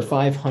 there's over a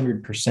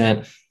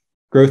 500%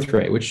 growth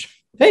rate,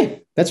 which,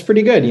 hey, that's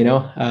pretty good.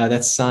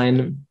 That's a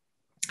sign.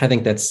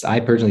 I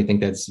personally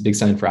think that's a big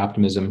sign for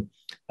optimism.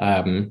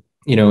 And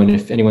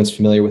if anyone's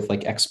familiar with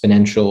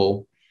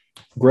exponential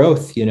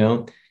growth,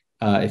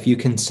 if you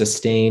can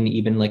sustain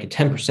even a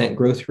 10%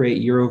 growth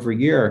rate year over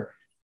year,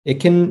 it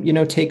can,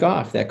 take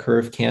off. That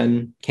curve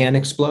can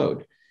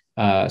explode,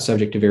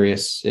 subject to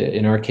various,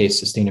 in our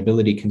case,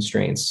 sustainability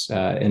constraints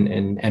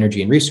and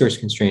energy and resource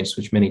constraints,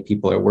 which many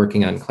people are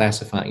working on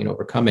classifying and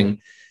overcoming.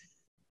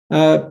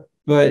 But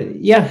but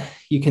yeah,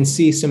 you can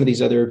see some of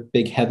these other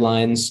big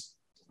headlines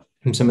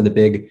from some of the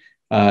big,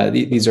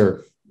 these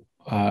are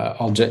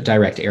all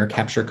direct air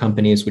capture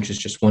companies, which is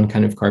just one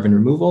kind of carbon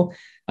removal.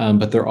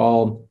 But they're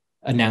all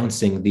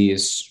announcing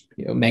these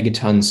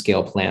megaton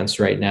scale plants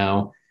right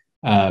now.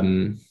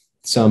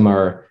 Some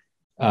are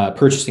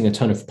purchasing a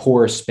ton of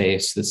pore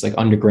space that's like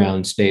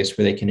underground space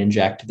where they can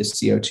inject the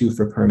CO2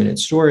 for permanent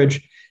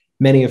storage.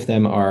 Many of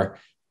them are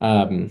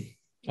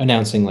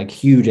announcing like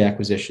huge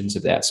acquisitions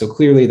of that. So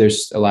clearly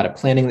there's a lot of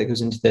planning that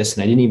goes into this.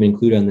 And I didn't even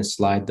include on this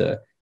slide the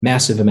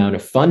massive amount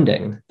of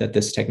funding that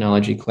this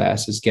technology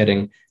class is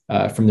getting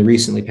from the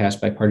recently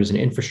passed bipartisan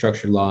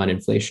infrastructure law and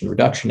Inflation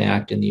Reduction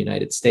Act in the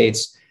United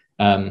States.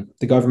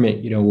 The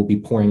government, will be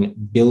pouring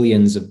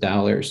billions of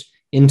dollars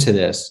into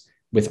this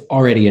with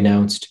already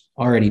announced,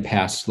 already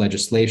passed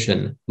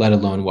legislation, let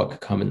alone what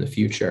could come in the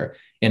future.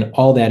 And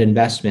all that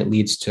investment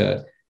leads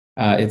to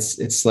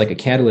it's like a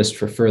catalyst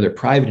for further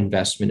private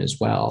investment as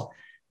well,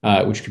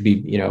 which could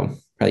be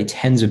probably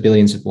tens of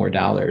billions of more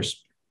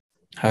dollars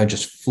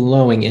just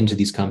flowing into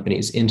these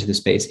companies, into the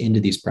space, into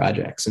these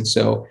projects. And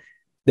so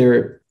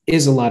there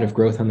is a lot of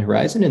growth on the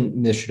horizon,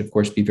 and this should of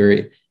course be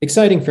very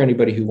exciting for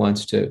anybody who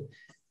wants to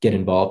get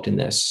involved in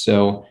this.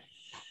 So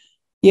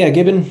yeah,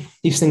 given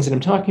these things that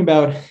I'm talking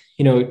about,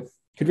 it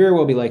could very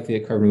well be likely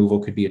that carbon removal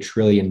could be $1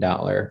 trillion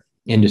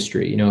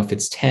industry. If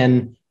it's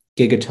 10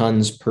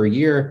 gigatons per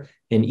year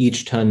and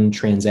each ton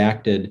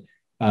transacted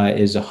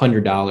is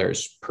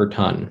 $100 per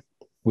ton,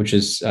 which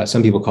is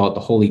some people call it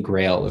the holy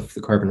grail of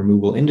the carbon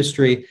removal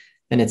industry.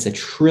 And it's $1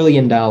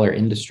 trillion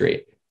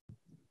industry,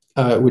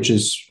 which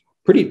is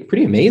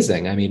pretty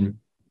amazing. I mean,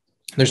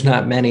 there's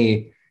not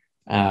many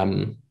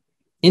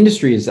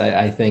industries,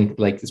 I think,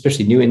 like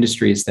especially new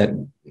industries that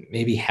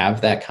maybe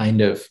have that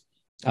kind of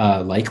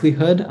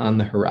likelihood on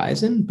the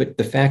horizon. But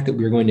the fact that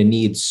we're going to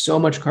need so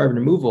much carbon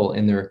removal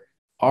and there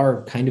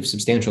are kind of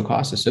substantial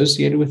costs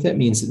associated with it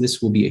means that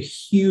this will be a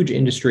huge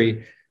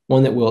industry,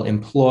 one that will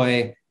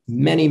employ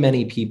many,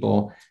 many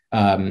people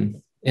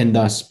and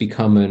thus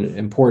become an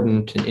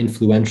important and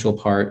influential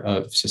part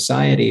of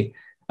society.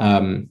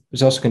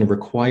 It's also going to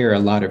require a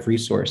lot of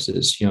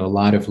resources, a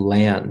lot of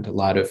land, a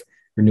lot of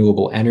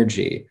renewable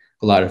energy,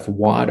 a lot of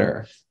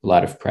water, a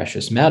lot of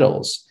precious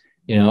metals,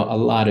 a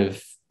lot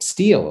of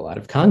steel, a lot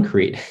of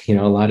concrete, a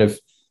lot of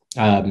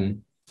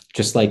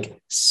just like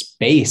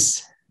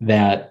space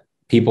that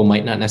people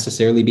might not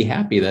necessarily be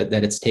happy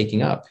that it's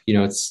taking up.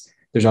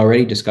 There's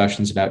already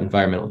discussions about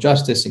environmental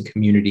justice and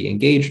community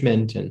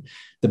engagement and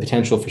the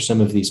potential for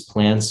some of these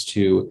plants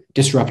to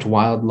disrupt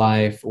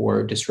wildlife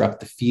or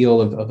disrupt the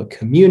feel of a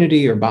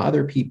community or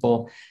bother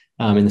people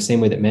in the same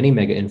way that many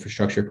mega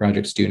infrastructure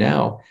projects do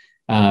now.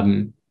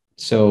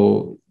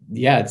 So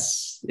yeah,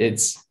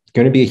 it's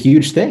going to be a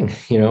huge thing,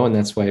 and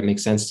that's why it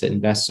makes sense to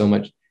invest so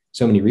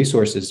many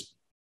resources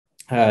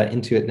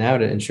into it now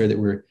to ensure that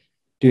we're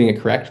doing it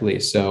correctly.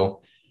 So,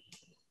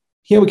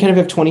 we kind of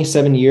have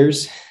 27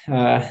 years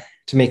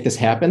to make this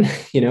happen,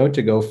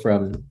 to go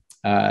from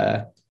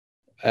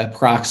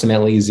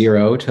approximately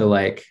zero to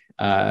like,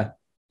 10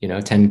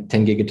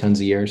 gigatons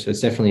a year. So it's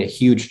definitely a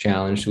huge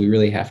challenge. So we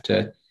really have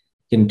to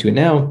get into it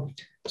now.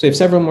 So we have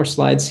several more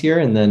slides here,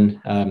 and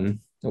then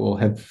we'll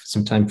have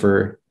some time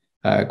for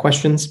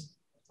questions.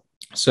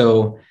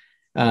 So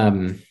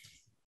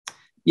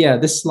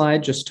this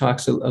slide just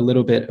talks a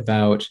little bit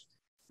about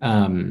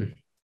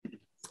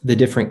the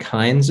different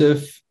kinds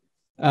of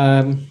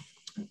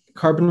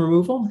carbon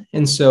removal.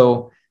 And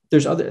so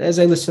there's other, as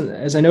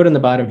I note on the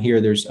bottom here,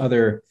 there's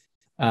other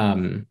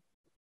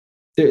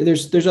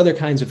there's other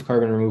kinds of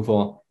carbon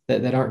removal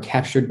that aren't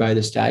captured by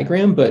this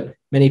diagram, but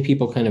many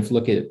people kind of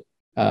look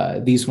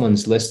at these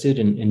ones listed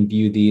and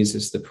view these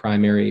as the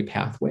primary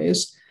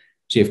pathways.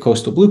 So you have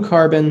coastal blue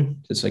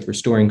carbon, it's like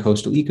restoring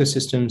coastal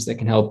ecosystems that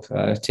can help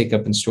take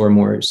up and store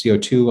more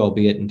CO2,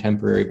 albeit in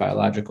temporary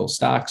biological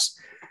stocks.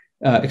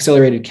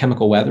 Accelerated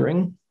chemical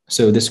weathering.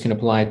 So this can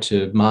apply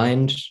to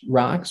mined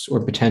rocks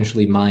or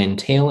potentially mine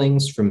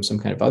tailings from some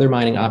kind of other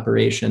mining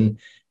operation.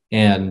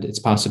 And it's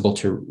possible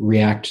to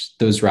react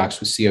those rocks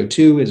with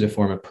CO2 as a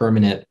form of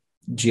permanent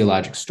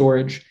geologic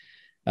storage.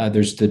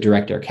 There's the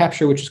direct air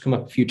capture, which has come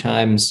up a few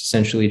times,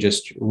 essentially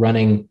just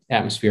running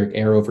atmospheric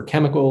air over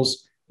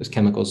chemicals. Those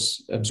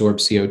chemicals absorb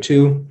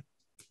CO2.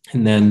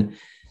 And then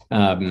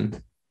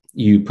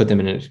you put them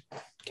in a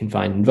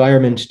confined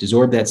environment,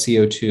 desorb that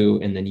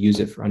CO2, and then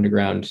use it for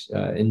underground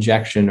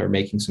injection or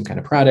making some kind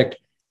of product.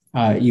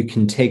 You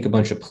can take a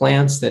bunch of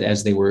plants that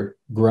as they were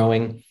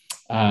growing,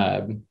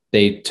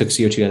 they took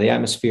CO2 out of the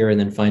atmosphere and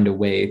then find a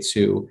way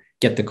to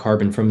get the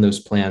carbon from those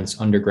plants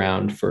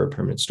underground for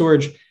permanent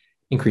storage.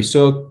 Increased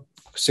soil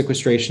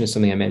sequestration is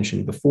something I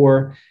mentioned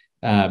before,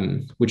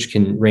 which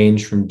can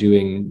range from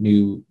doing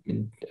new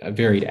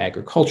varied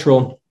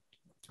agricultural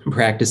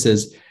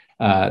practices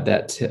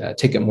that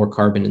take up more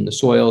carbon in the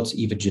soil to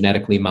even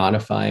genetically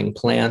modifying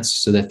plants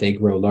so that they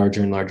grow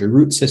larger and larger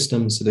root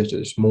systems so that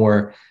there's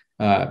more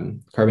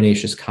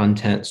carbonaceous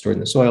content stored in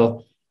the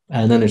soil.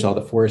 And then there's all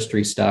the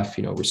forestry stuff,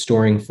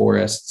 restoring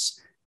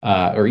forests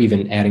or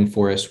even adding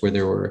forests where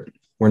there were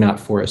were not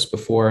forests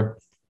before.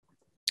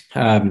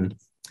 Ocean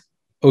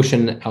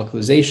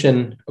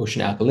alkalization,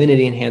 ocean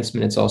alkalinity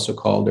enhancement, it's also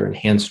called, or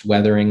enhanced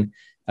weathering,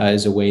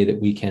 is a way that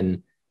we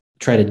can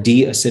try to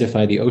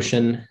de-acidify the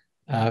ocean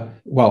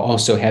while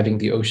also having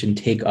the ocean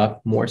take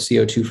up more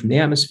CO2 from the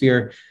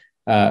atmosphere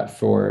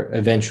for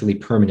eventually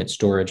permanent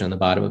storage on the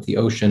bottom of the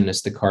ocean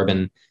as the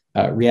carbon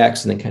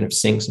reacts and then kind of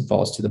sinks and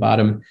falls to the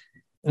bottom.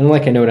 And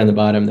like I note on the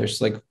bottom, there's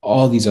like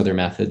all these other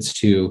methods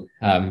too,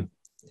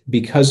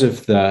 because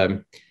of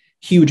the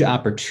huge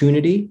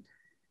opportunity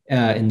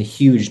and the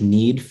huge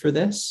need for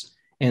this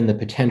and the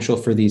potential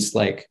for these,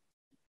 like,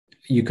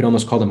 you could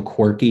almost call them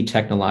quirky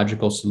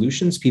technological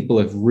solutions. People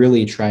have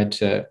really tried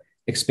to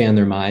expand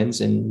their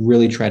minds and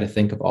really try to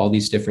think of all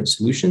these different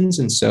solutions.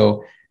 And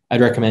so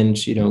I'd recommend,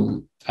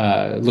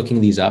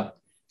 looking these up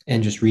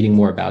and just reading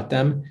more about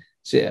them.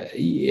 So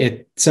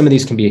some of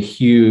these can be a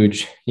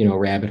huge,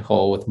 rabbit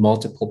hole with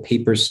multiple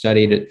papers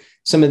studied.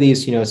 Some of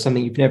these,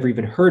 something you've never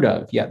even heard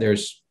of, yet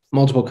there's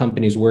multiple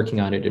companies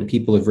working on it, and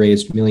people have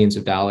raised millions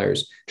of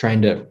dollars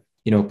trying to,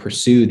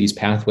 pursue these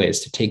pathways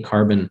to take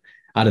carbon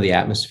out of the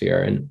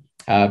atmosphere. And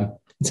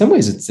in some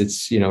ways,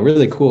 it's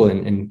really cool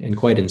and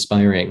quite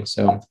inspiring.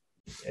 So,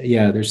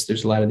 yeah,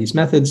 there's a lot of these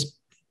methods.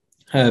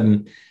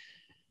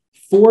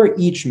 For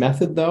each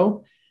method,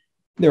 though,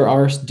 there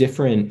are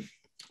different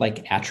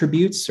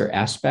attributes or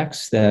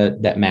aspects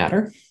that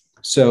matter.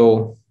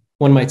 So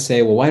one might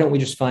say, well, why don't we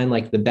just find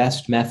the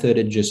best method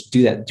and just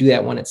do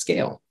that one at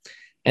scale?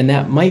 And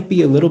that might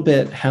be a little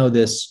bit how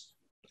this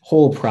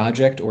whole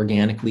project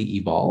organically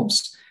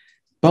evolves.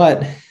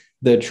 But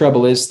the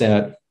trouble is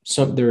that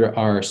there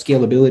are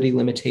scalability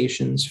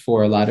limitations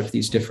for a lot of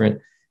these different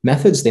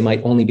methods. They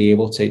might only be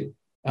able to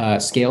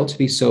scale to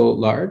be so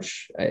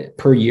large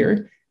per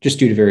year, just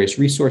due to various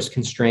resource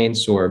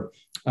constraints or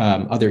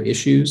other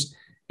issues.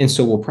 And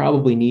so we'll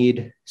probably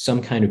need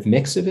some kind of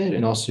mix of it,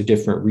 and also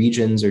different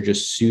regions are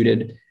just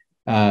suited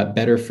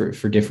better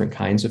for different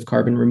kinds of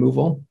carbon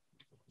removal.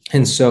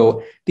 And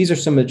so these are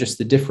some of just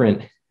the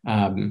different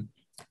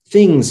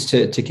things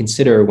to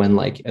consider when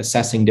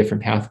assessing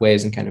different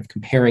pathways and kind of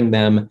comparing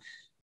them.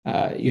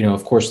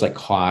 Of course,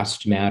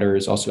 cost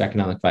matters, also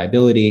economic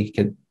viability.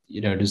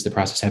 Does the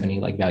process have any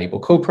valuable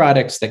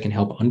co-products that can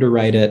help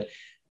underwrite it?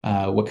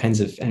 What kinds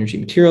of energy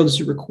material does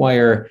it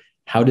require?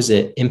 How does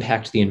it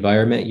impact the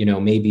environment?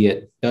 Maybe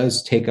it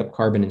does take up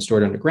carbon and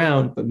store it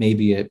underground, but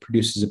maybe it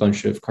produces a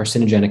bunch of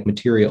carcinogenic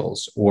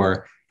materials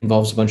or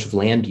involves a bunch of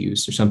land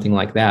use or something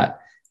like that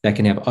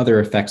can have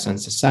other effects on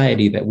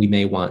society that we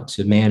may want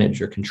to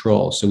manage or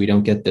control, so we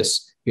don't get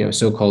this,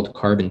 so-called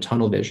carbon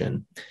tunnel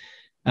vision.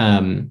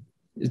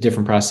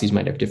 Different processes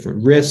might have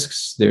different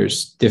risks.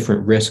 There's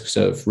different risks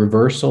of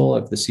reversal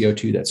of the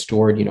CO2 that's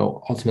stored,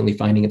 ultimately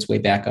finding its way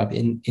back up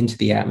into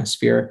the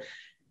atmosphere.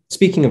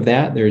 Speaking of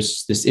that,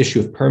 there's this issue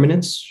of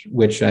permanence,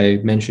 which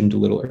I mentioned a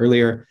little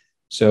earlier.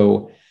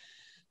 So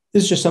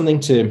this is just something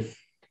to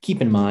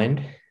keep in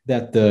mind,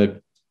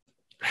 that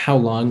how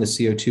long the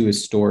CO2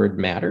 is stored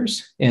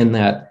matters, and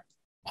that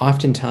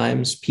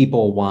oftentimes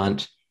people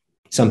want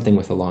something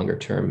with a longer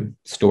term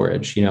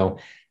storage.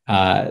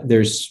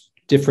 There's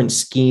different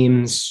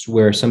schemes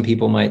where some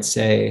people might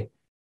say,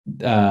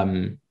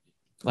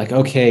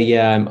 okay,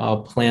 yeah,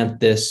 I'll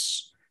plant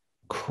this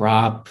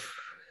crop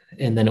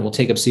and then it will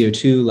take up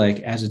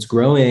CO2 as it's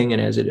growing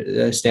and as it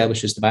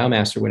establishes the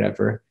biomass or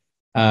whatever.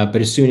 But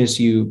as soon as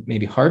you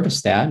maybe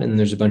harvest that and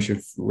there's a bunch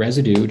of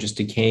residue just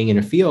decaying in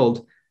a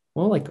field,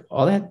 well,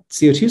 all that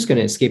CO2 is going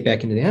to escape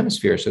back into the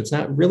atmosphere. So it's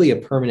not really a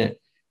permanent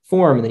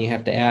form. And then you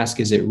have to ask,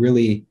 is it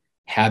really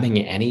having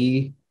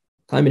any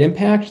climate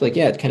impact?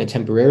 Yeah, it kind of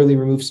temporarily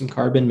removes some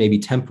carbon, maybe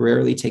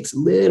temporarily takes a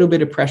little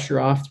bit of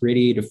pressure off the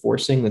radiative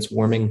forcing that's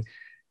warming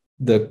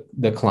the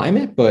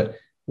climate. But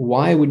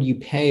why would you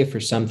pay for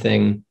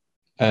something,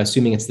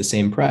 assuming it's the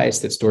same price,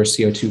 that stores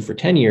CO2 for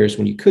 10 years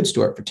when you could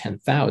store it for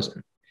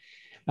 10,000?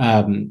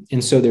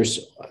 And so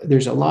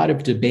there's a lot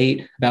of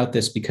debate about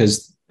this,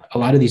 because a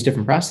lot of these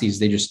different processes,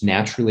 they just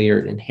naturally or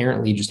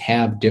inherently just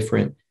have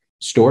different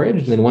storage.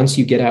 And then once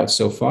you get out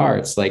so far,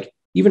 it's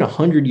even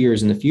 100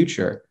 years in the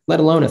future, let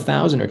alone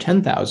 1,000 or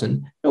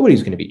 10,000,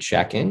 nobody's going to be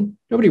checking.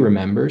 Nobody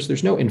remembers.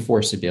 There's no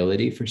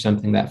enforceability for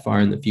something that far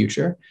in the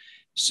future.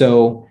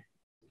 So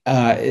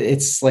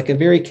it's a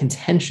very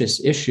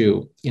contentious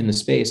issue in the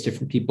space.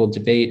 Different people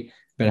debate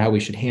about how we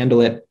should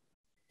handle it.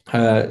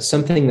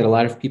 Something that a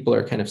lot of people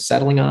are kind of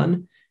settling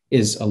on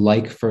is a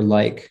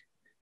like-for-like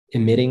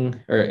emitting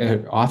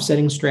or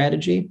offsetting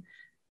strategy.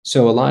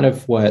 So a lot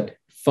of what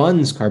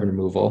funds carbon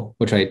removal,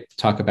 which I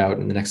talk about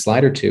in the next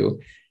slide or two,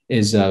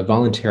 is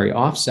voluntary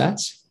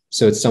offsets.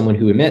 So it's someone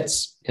who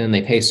emits and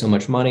they pay so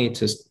much money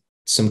to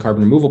some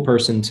carbon removal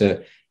person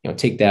to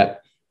take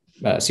that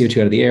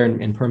CO2 out of the air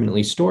and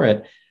permanently store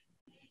it.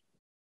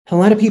 A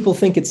lot of people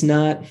think it's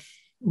not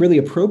really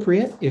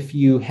appropriate if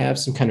you have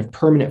some kind of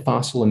permanent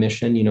fossil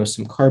emission,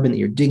 some carbon that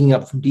you're digging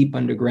up from deep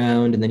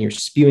underground and then you're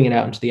spewing it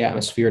out into the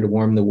atmosphere to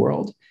warm the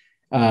world.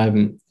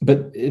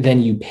 But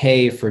then you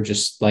pay for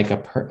just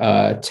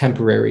a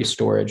temporary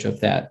storage of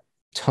that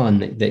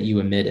ton that you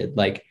emitted.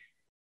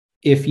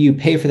 if you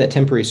pay for that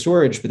temporary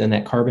storage, but then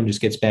that carbon just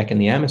gets back in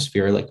the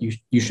atmosphere, like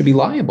you should be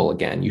liable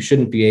again. You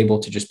shouldn't be able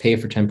to just pay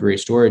for temporary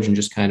storage and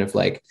just kind of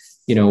like,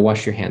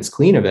 wash your hands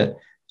clean of it.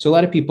 So a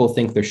lot of people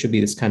think there should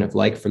be this kind of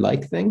like for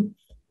like thing,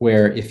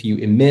 where if you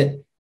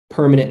emit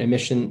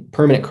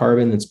permanent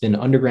carbon that's been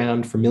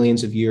underground for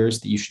millions of years,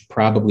 that you should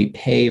probably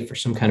pay for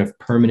some kind of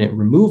permanent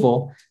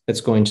removal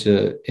that's going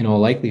to, in all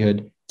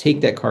likelihood,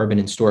 take that carbon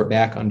and store it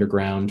back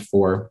underground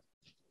for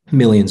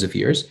millions of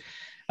years.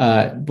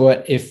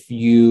 But if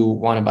you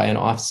want to buy an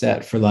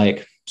offset for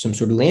like some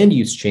sort of land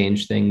use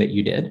change thing that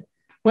you did,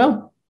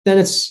 well, then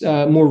it's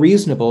more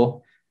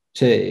reasonable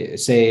to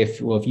say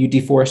if you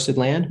deforested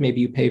land,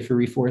 maybe you pay for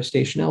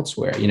reforestation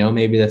elsewhere.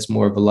 Maybe that's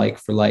more of a like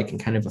for like and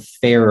kind of a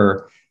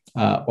fairer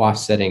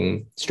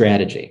offsetting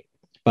strategy.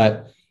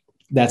 But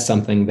that's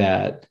something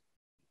that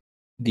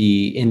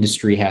the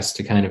industry has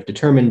to kind of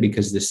determine,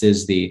 because this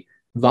is the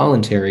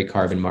voluntary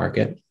carbon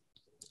market.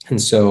 And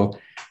so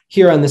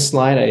here on this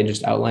slide, I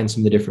just outlined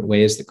some of the different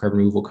ways that carbon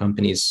removal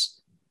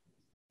companies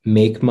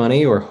make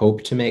money or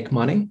hope to make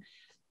money.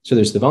 So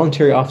there's the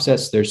voluntary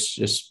offsets. There's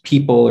just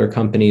people or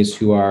companies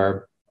who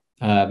are,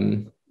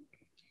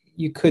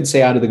 you could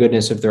say out of the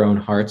goodness of their own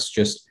hearts,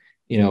 just,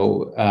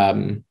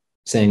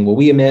 saying, well,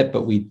 we emit,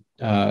 but we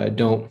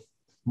don't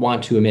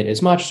want to emit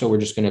as much. So we're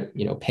just going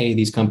to, pay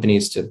these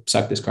companies to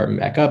suck this carbon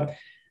back up.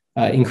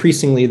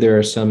 Increasingly, there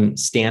are some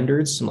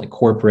standards, some like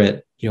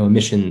corporate,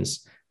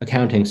 emissions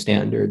accounting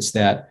standards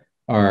that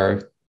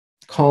are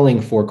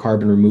calling for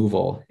carbon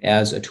removal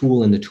as a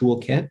tool in the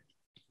toolkit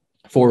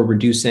for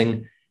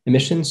reducing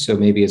emissions. So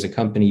maybe as a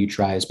company, you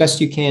try as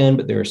best you can,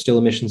 but there are still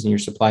emissions in your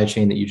supply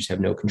chain that you just have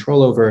no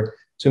control over.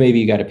 So maybe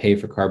you got to pay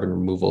for carbon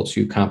removal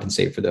to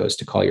compensate for those,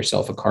 to call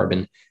yourself a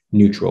carbon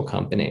neutral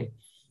company.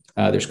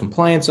 There's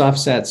compliance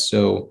offsets.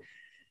 So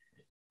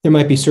there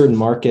might be certain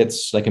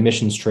markets, like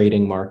emissions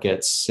trading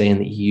markets, say in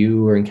the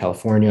EU or in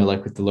California,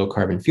 like with the low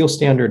carbon fuel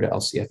standard,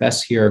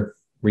 LCFS here,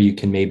 where you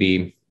can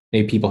maybe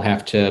people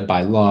have to,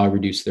 by law,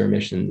 reduce their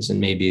emissions, and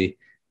maybe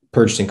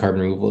purchasing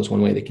carbon removal is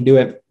one way they can do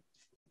it.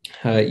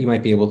 You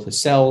might be able to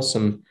sell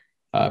some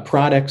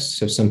products.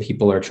 So some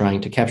people are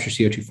trying to capture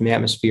CO2 from the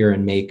atmosphere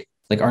and make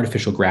like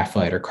artificial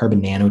graphite or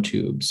carbon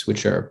nanotubes,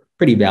 which are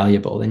pretty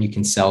valuable. Then you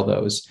can sell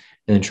those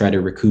and then try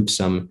to recoup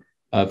some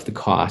of the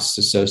costs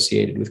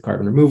associated with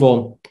carbon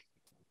removal.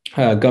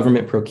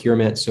 Government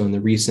procurement. So in the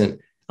recent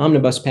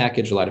omnibus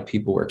package, a lot of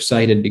people were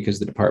excited because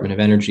the Department of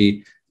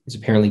Energy is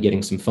apparently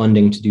getting some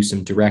funding to do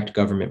some direct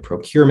government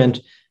procurement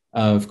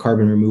of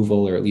carbon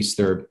removal, or at least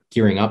they're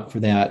gearing up for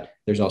that.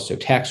 There's also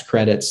tax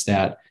credits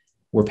that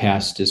were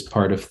passed as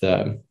part of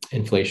the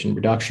Inflation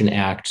Reduction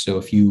Act. So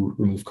if you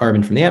remove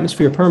carbon from the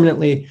atmosphere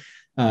permanently,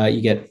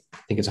 you get, I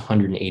think it's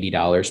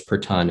 $180 per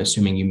ton,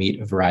 assuming you meet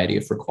a variety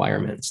of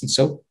requirements. And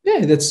so,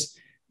 yeah, that's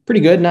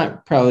pretty good.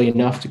 Not probably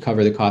enough to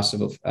cover the cost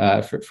of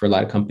for a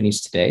lot of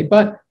companies today,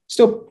 but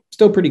still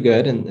pretty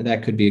good. And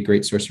that could be a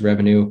great source of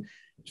revenue.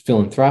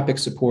 Philanthropic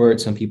support.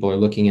 Some people are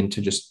looking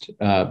into just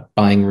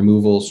buying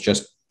removals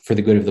just for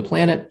the good of the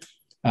planet.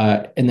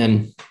 And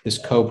then this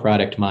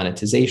co-product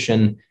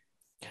monetization,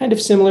 kind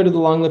of similar to the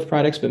long-lived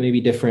products, but maybe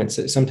different.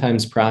 So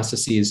sometimes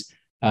processes,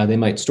 they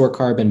might store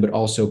carbon, but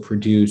also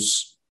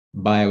produce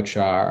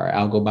biochar,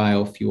 algal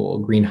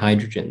biofuel, green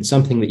hydrogen,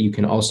 something that you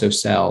can also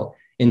sell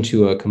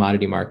into a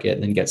commodity market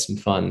and then get some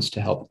funds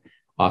to help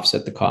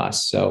offset the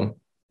costs. So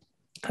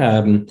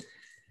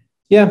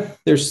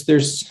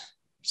there's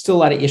still a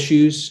lot of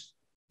issues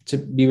to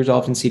be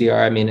resolved in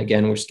CDR. I mean,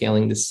 again, we're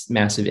scaling this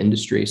massive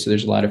industry, so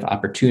there's a lot of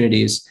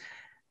opportunities.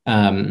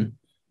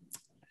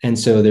 And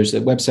so there's a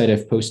website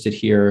I've posted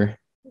here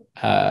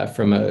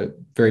from a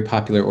very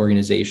popular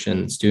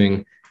organization that's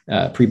doing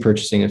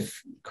pre-purchasing of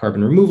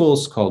carbon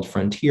removals called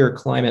Frontier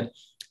Climate.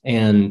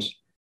 And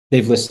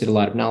they've listed a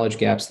lot of knowledge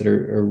gaps that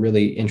are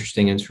really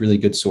interesting, and it's a really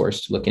good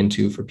source to look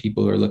into for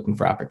people who are looking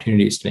for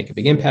opportunities to make a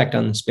big impact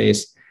on the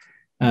space.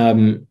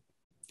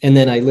 And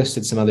then I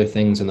listed some other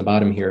things on the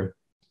bottom here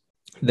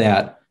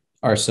that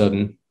are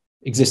some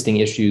existing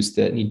issues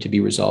that need to be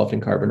resolved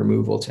in carbon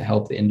removal to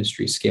help the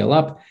industry scale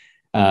up.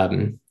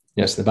 So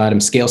the bottom,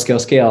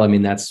 scale. I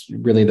mean, that's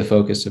really the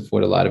focus of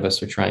what a lot of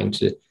us are trying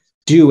to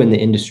do in the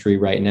industry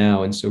right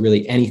now. And so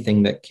really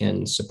anything that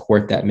can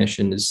support that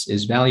mission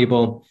is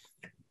valuable.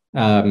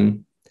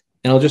 And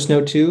I'll just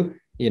note too,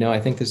 I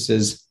think this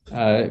is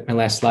my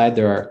last slide.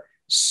 There are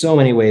so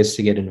many ways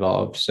to get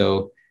involved.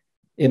 So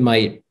it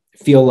might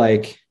feel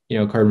like,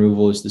 carbon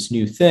removal is this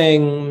new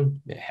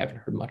thing. I haven't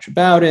heard much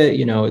about it.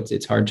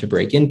 It's hard to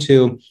break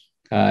into.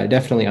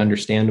 Definitely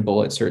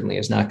understandable. It certainly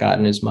has not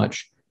gotten as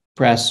much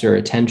press or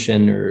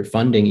attention or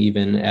funding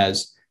even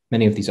as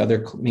many of these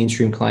other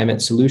mainstream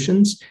climate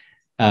solutions.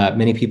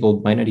 Many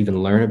people might not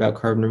even learn about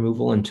carbon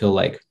removal until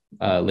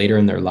later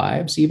in their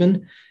lives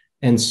even.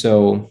 And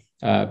so,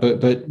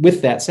 but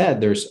with that said,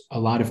 there's a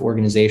lot of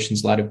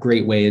organizations, a lot of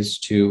great ways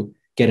to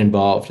get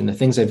involved. And the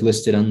things I've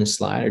listed on this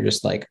slide are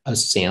just like a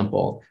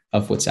sample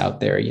of what's out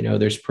there.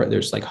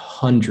 There's like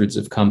hundreds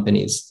of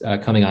companies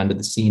coming onto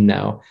the scene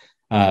now,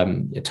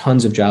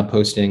 tons of job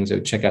postings. I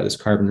would check out this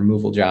carbon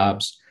removal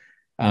jobs.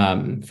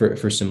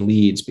 for some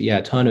leads. But yeah,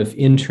 a ton of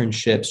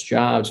internships,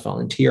 jobs,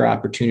 volunteer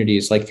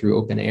opportunities, like through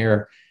Open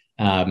Air.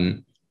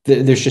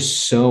 There's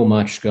just so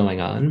much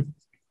going on.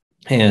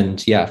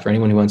 And yeah, for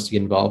anyone who wants to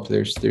get involved,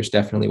 there's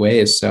definitely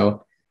ways.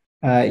 So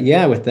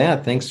yeah, with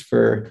that, thanks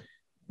for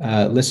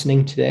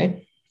listening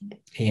today.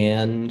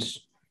 And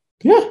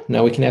yeah,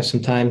 now we can have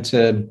some time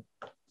to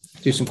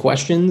do some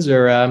questions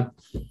or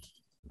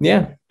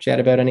yeah, chat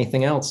about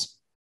anything else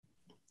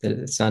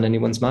that's on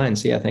anyone's mind.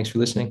 So yeah, thanks for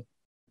listening.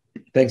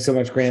 Thanks so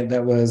much, Grant.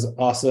 That was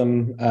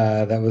awesome.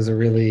 That was a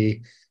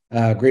really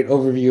great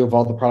overview of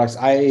all the products.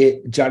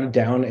 I jotted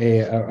down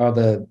all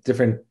the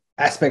different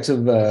aspects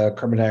of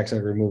carbon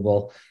dioxide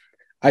removal.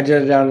 I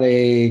jotted down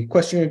a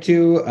question or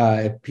two.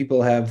 If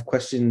people have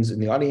questions in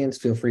the audience,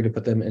 feel free to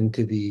put them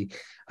into the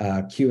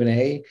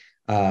Q&A.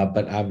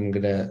 But I'm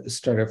going to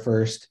start it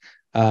first.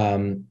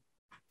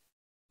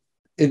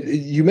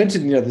 You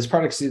mentioned, this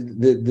product,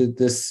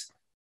 this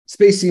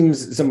space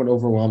seems somewhat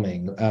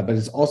overwhelming, but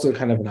it's also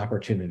kind of an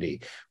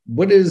opportunity.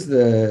 What is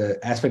the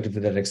aspect of it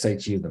that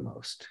excites you the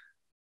most?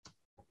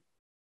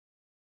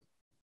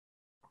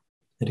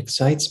 It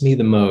excites me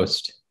the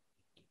most.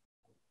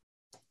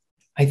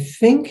 I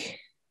think,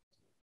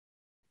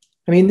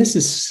 this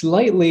is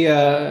slightly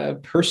a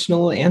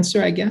personal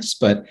answer, I guess,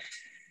 but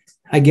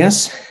I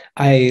guess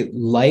I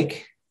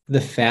like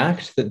the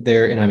fact that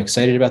and I'm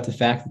excited about the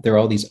fact that there are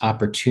all these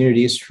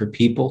opportunities for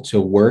people to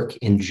work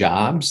in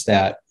jobs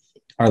that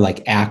are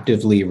like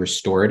actively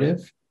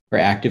restorative or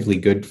actively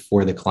good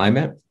for the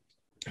climate.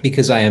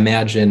 Because I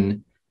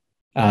imagine,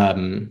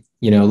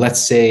 let's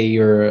say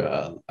you're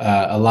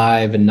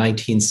alive in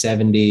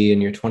 1970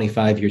 and you're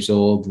 25 years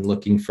old and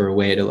looking for a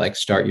way to like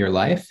start your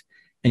life,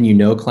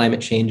 and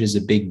climate change is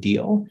a big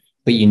deal,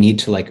 but you need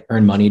to like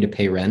earn money to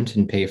pay rent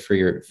and pay for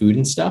your food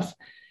and stuff.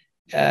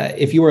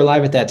 If you were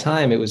alive at that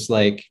time, it was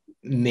like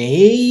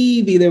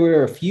maybe there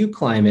were a few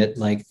climate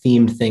like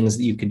themed things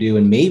that you could do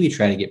and maybe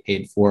try to get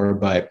paid for,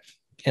 but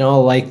in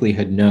all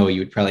likelihood, no, you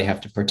would probably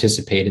have to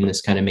participate in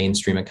this kind of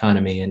mainstream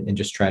economy and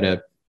just try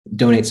to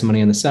donate some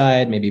money on the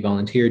side, maybe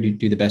volunteer,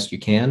 do the best you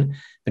can.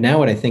 But now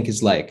what I think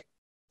is like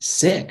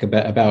sick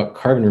about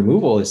carbon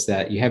removal is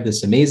that you have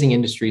this amazing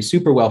industry,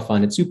 super well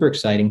funded, super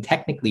exciting,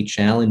 technically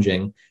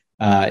challenging,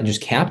 and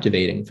just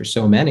captivating for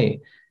so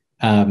many.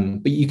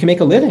 But you can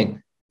make a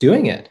living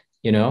doing it,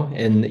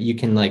 and you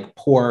can like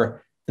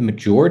pour the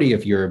majority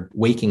of your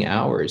waking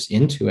hours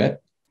into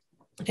it.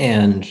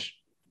 And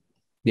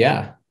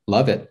yeah,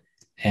 love it.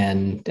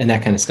 And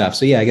that kind of stuff.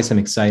 So yeah, I guess I'm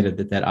excited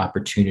that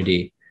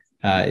opportunity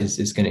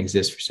is going to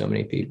exist for so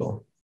many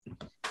people.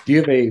 Do you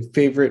have a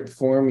favorite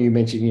form? You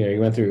mentioned, you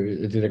went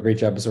through, did a great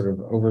job of sort of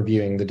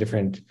overviewing the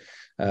different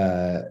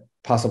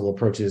possible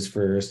approaches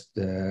for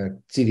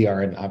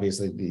CDR, and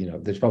obviously,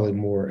 there's probably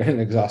more an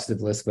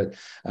exhaustive list, but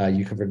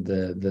you covered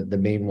the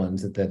main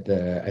ones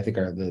that I think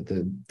are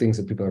the things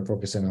that people are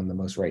focusing on the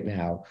most right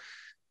now.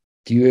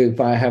 Do you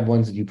have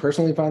ones that you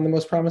personally find the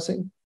most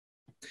promising?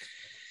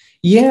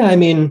 Yeah,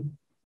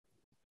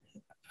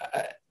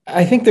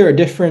 I think there are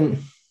different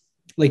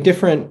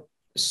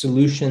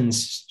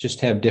solutions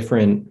just have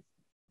different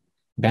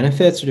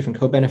benefits or different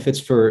co-benefits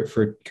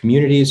for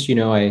communities.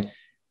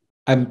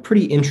 I'm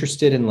pretty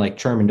interested in like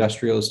Charm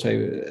Industrials type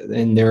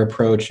in their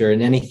approach, or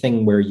in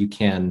anything where you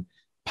can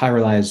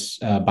pyrolyze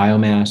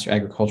biomass or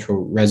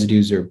agricultural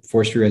residues or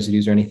forestry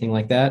residues or anything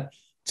like that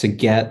to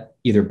get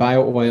either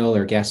bio oil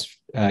or gaseous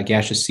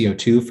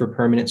CO2 for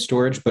permanent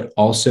storage, but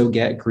also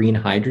get green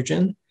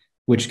hydrogen,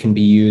 which can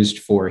be used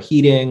for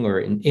heating or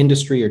in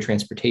industry or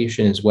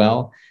transportation as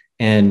well.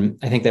 And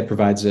I think that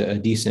provides a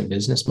decent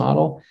business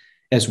model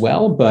as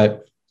well.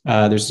 But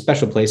there's a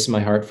special place in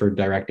my heart for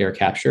direct air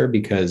capture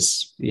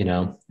because,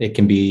 it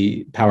can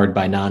be powered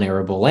by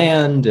non-arable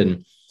land.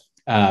 And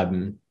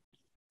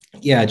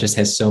it just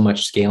has so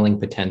much scaling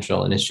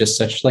potential. And it's just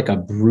such like a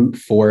brute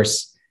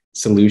force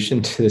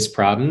solution to this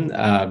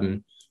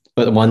problem,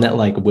 but one that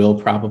like will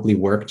probably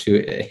work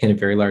in a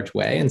very large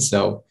way. And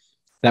so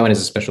that one has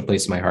a special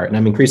place in my heart. And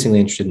I'm increasingly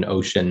interested in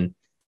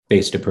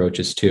ocean-based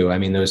approaches too.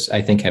 Those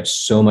I think have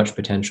so much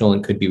potential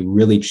and could be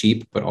really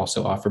cheap, but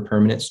also offer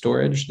permanent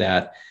storage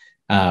that,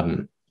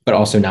 but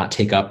also not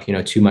take up,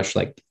 too much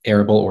like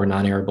arable or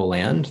non-arable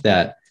land,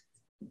 that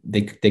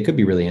they could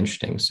be really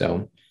interesting.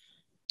 So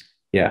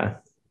yeah.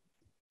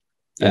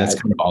 That's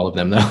kind of all of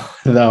them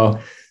though.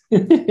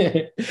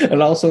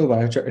 And also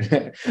one of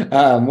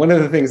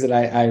the things that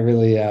I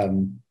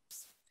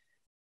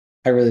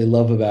really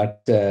love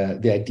about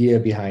the idea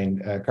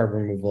behind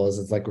carbon removal is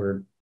it's like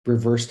we're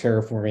reverse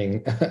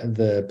terraforming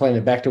the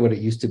planet back to what it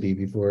used to be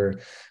before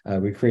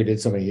we created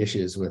so many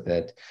issues with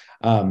it.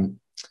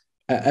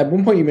 At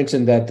one point, you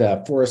mentioned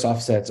that forest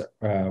offsets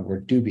were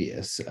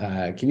dubious.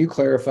 Can you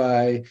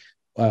clarify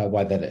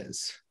why that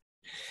is?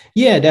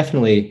 Yeah,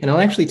 definitely. And I'll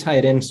actually tie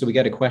it in. So we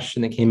got a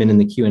question that came in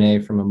the Q&A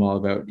from Amal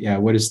about,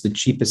 what is the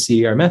cheapest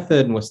CDR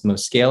method and what's the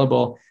most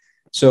scalable?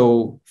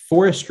 So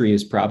forestry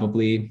is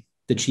probably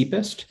the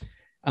cheapest.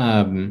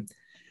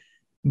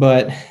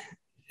 But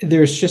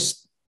there's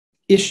just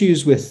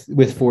issues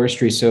with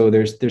forestry. So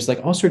there's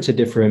like all sorts of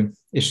different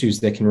issues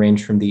that can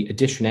range from the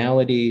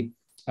additionality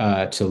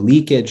to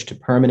leakage to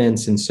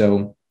permanence. And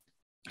so,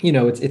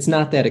 it's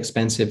not that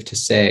expensive to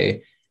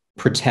say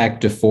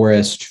protect a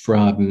forest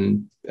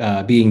from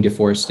being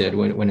deforested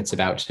when it's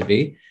about to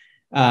be.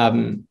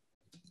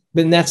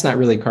 But that's not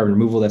really carbon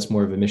removal. That's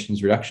more of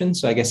emissions reduction.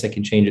 So I guess I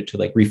can change it to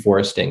like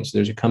reforesting. So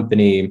there's a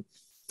company,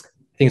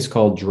 I think it's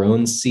called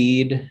Drone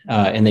Seed,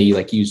 and they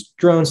like use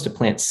drones to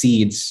plant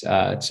seeds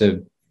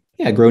to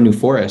grow new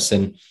forests.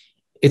 And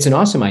it's an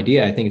awesome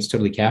idea. I think it's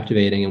totally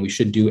captivating, and we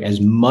should do as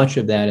much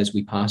of that as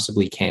we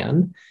possibly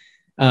can.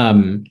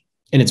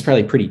 And it's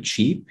probably pretty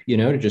cheap,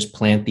 to just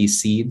plant these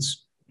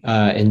seeds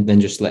and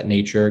then just let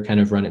nature kind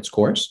of run its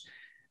course.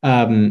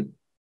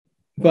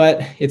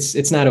 But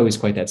it's not always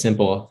quite that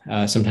simple.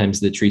 Sometimes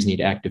the trees need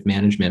active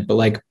management, but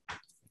like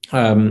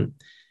an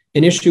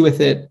issue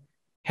with it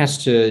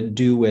has to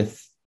do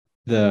with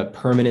the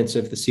permanence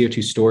of the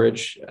CO2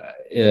 storage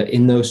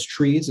in those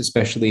trees,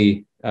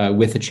 especially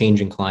with a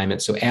changing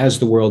climate. So as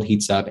the world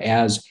heats up,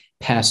 as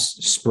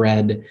pests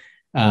spread,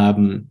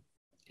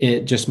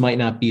 it just might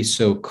not be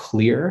so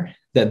clear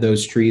that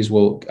those trees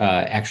will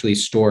actually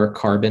store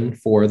carbon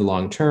for the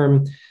long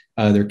term.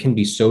 There can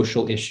be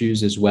social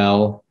issues as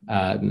well.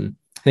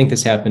 I think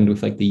this happened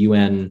with like the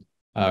UN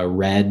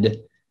RED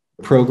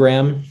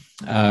program,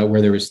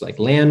 where there was like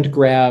land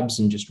grabs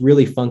and just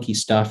really funky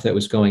stuff that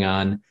was going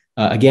on.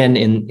 Again,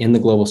 in the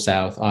global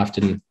South,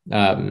 often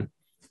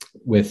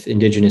with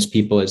indigenous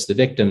people as the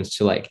victims,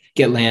 to like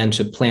get land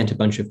to plant a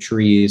bunch of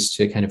trees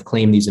to kind of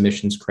claim these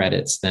emissions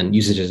credits, then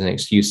use it as an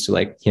excuse to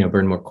like,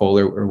 burn more coal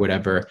or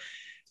whatever.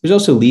 There's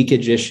also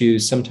leakage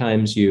issues.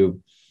 Sometimes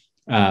you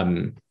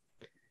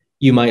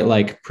might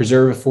like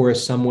preserve a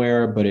forest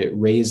somewhere, but it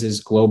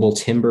raises global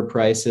timber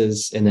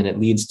prices, and then it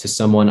leads to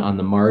someone on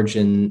the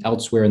margin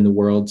elsewhere in the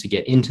world to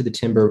get into the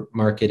timber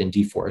market and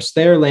deforest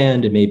their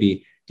land, and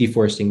maybe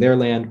deforesting their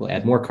land will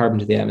add more carbon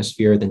to the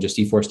atmosphere than just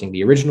deforesting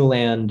the original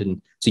land.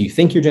 And so you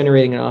think you're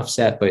generating an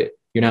offset, but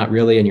you're not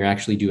really, and you're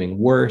actually doing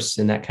worse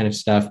and that kind of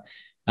stuff.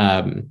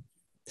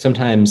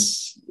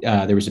 Sometimes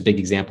there was a big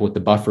example with the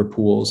buffer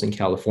pools in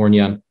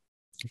California.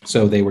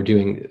 So they were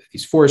doing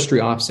these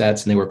forestry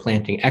offsets, and they were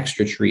planting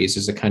extra trees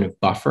as a kind of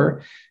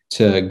buffer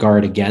to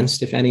guard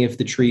against if any of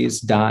the trees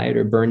died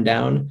or burned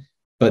down.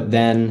 But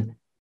then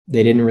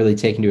they didn't really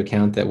take into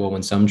account that, well,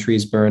 when some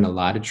trees burn, a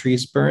lot of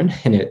trees burn.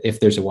 And if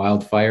there's a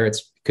wildfire, it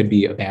could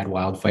be a bad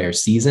wildfire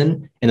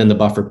season. And then the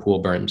buffer pool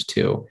burned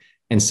too.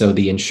 And so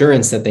the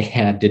insurance that they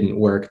had didn't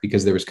work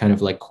because there was kind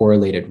of like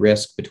correlated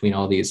risk between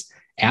all these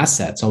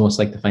assets, almost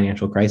like the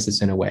financial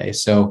crisis in a way.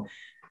 So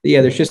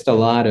yeah, there's just a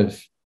lot of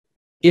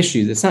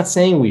issues. It's not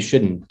saying we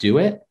shouldn't do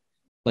it,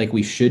 like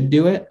we should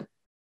do it,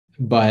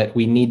 but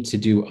we need to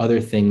do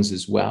other things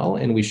as well.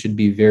 And we should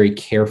be very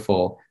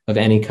careful of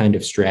any kind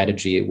of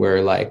strategy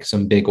where like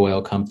some big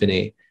oil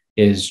company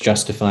is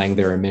justifying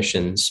their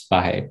emissions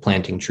by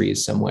planting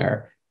trees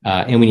somewhere.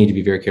 And we need to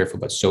be very careful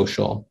about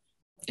social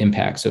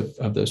impacts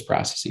of those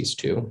processes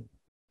too.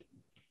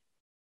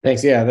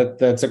 Thanks. Yeah,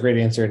 that's a great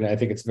answer. And I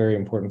think it's very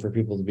important for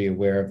people to be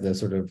aware of the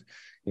sort of,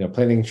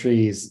 planting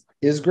trees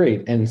is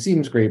great and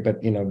seems great,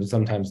 but,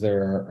 sometimes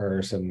there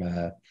are some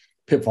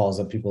pitfalls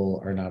that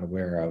people are not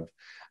aware of.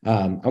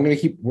 I'm going to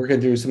keep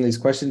working through some of these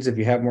questions. If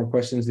you have more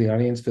questions in the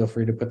audience, feel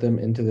free to put them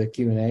into the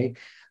Q&A.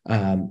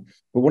 But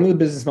one of the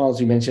business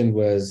models you mentioned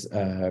was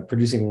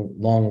producing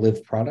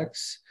long-lived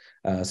products,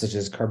 such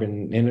as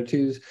carbon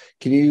nanotubes.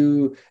 Can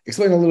you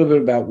explain a little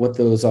bit about what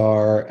those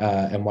are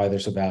and why they're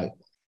so valuable?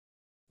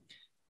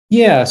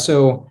 Yeah,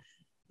 so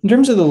in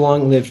terms of the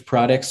long-lived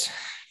products,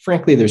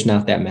 frankly, there's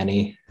not that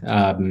many.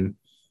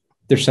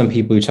 There's some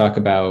people who talk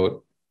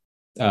about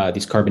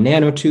these carbon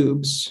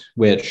nanotubes,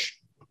 which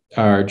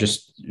are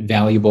just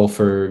valuable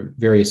for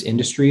various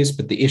industries.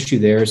 But the issue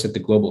there is that the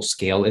global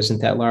scale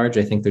isn't that large.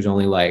 I think there's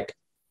only like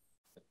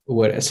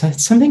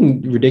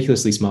something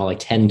ridiculously small, like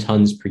 10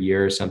 tons per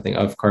year or something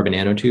of carbon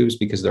nanotubes,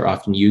 because they're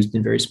often used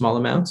in very small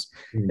amounts.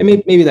 Mm-hmm.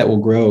 And maybe that will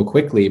grow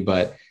quickly,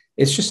 but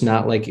it's just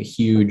not like a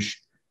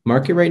huge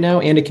market right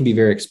now. And it can be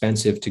very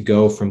expensive to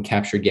go from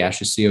captured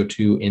gaseous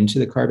CO2 into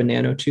the carbon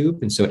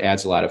nanotube. And so it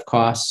adds a lot of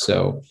costs.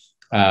 So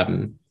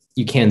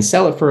you can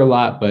sell it for a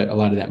lot, but a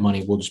lot of that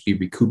money will just be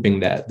recouping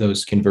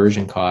those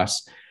conversion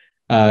costs.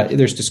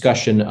 There's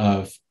discussion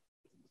of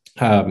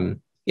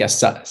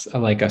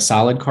like a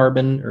solid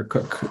carbon or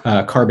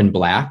carbon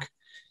black,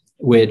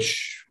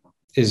 which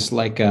is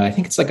like I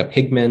think it's like a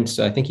pigment.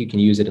 So I think you can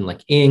use it in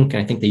like ink.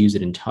 And I think they use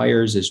it in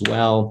tires as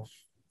well.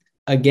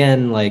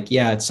 Again,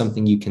 it's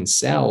something you can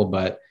sell,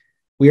 but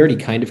we already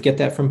kind of get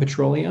that from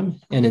petroleum.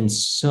 And in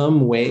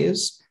some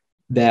ways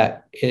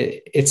that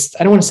it's,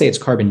 I don't want to say it's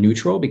carbon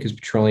neutral, because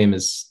petroleum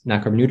is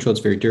not carbon neutral.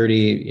 It's very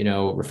dirty,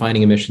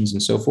 refining emissions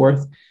and so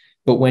forth.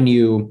 But when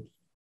you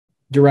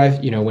derive,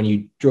 when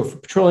you drill for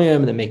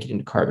petroleum and then make it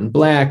into carbon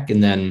black,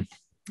 and then,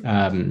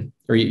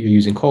 or you're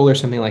using coal or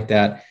something like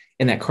that,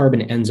 and that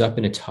carbon ends up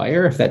in a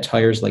tire, if that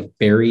tire is like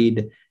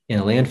buried in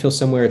a landfill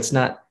somewhere, it's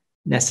not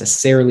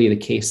necessarily the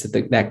case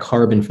that that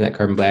carbon from that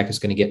carbon black is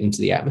going to get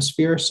into the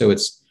atmosphere. So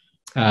it's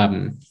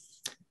Um,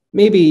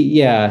 maybe,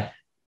 yeah,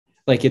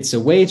 like it's a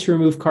way to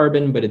remove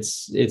carbon, but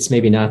it's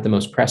maybe not the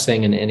most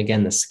pressing. And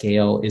again, the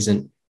scale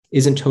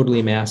isn't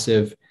totally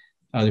massive.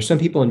 There's some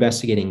people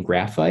investigating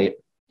graphite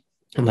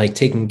and like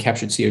taking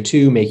captured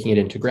CO2, making it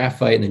into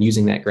graphite, and then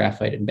using that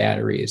graphite in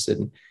batteries.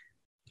 And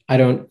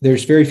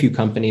there's very few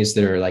companies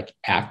that are like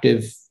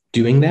active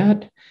doing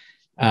that.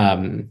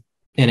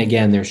 And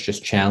again, there's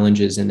just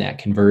challenges in that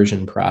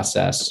conversion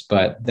process,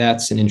 but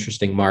that's an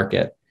interesting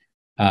market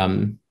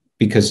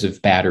because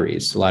of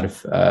batteries. A lot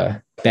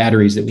of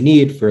batteries that we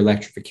need for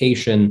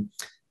electrification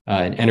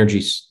and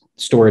energy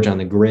storage on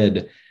the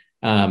grid,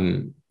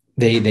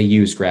 they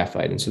use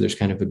graphite, and so there's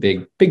kind of a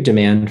big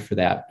demand for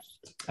that.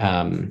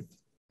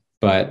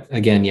 But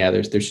again, yeah,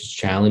 there's just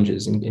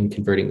challenges in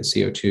converting the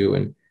CO2.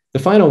 And the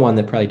final one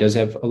that probably does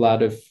have a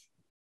lot of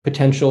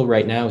potential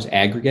right now is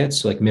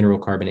aggregates, so like mineral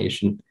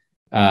carbonation.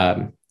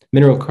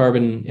 Mineral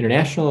Carbonation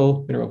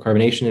International,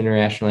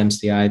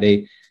 MCI,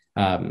 they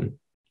are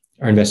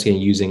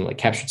investigating using like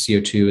captured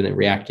CO2 and then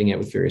reacting it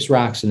with various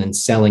rocks and then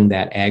selling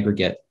that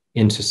aggregate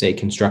into, say,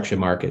 construction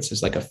markets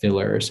as like a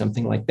filler or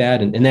something like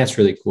that. And that's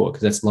really cool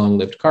because that's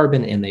long-lived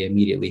carbon and they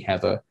immediately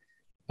have a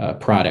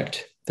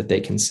product that they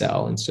can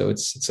sell. And so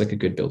it's like a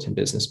good built-in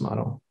business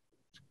model.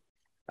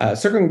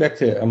 Circling back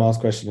to Amal's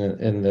question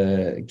in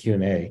the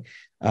Q&A,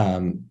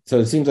 so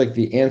it seems like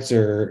the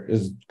answer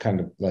is kind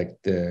of like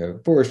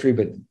the forestry,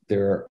 but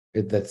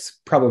that's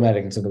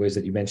problematic in some of the ways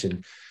that you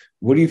mentioned.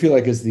 What do you feel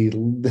like is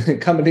the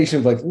combination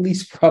of like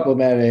least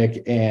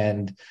problematic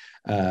and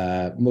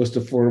most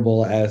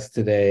affordable as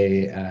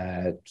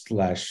today /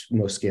 most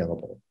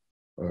scalable,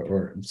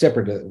 or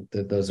separate?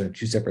 Those are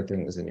two separate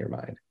things in your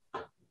mind.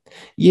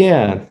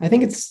 Yeah, I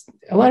think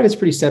a lot of it's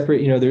pretty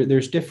separate.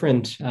 There's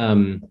different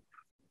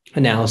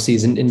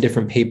analyses in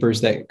different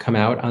papers that come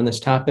out on this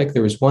topic.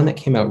 There was one that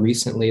came out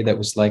recently that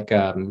was like,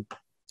 I'm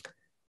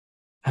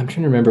trying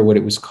to remember what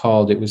it was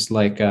called. It was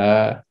like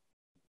a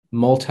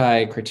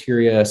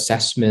multi-criteria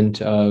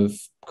assessment of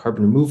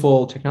carbon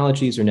removal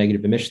technologies or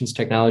negative emissions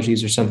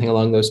technologies or something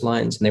along those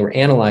lines. And they were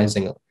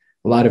analyzing a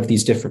lot of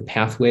these different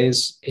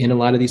pathways in a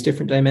lot of these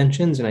different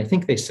dimensions. And I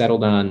think they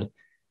settled on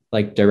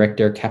like direct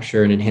air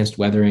capture and enhanced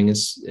weathering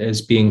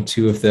as being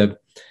two of the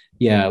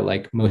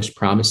like most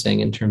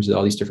promising in terms of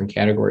all these different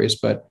categories.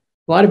 But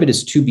a lot of it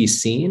is to be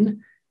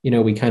seen.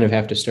 We kind of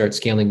have to start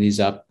scaling these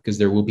up because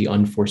there will be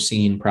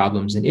unforeseen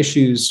problems and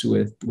issues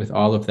with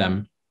all of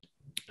them.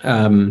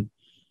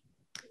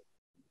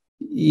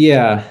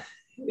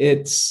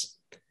 It's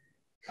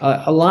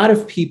a lot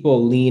of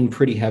people lean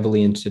pretty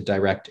heavily into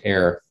direct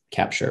air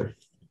capture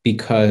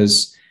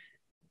because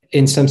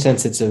in some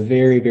sense, it's a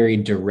very, very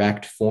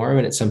direct form,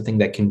 and it's something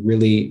that can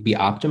really be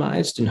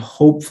optimized and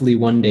hopefully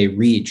one day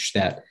reach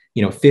that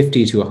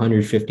 $50 to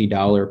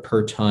 $150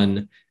 per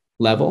ton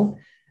level.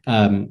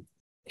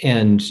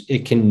 And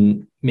it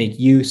can make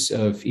use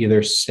of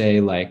either,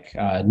 say, like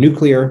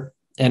nuclear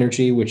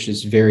energy, which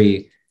is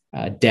very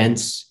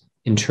dense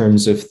in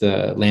terms of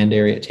the land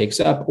area it takes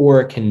up, or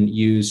it can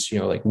use,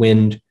 like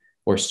wind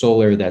or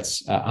solar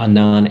that's on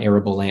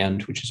non-arable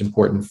land, which is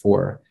important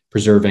for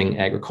preserving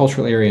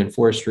agricultural area and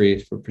forestry,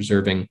 for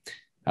preserving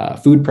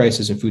food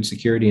prices and food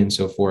security and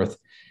so forth.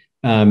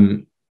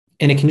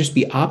 And it can just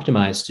be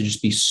optimized to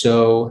just be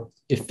so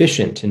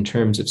efficient in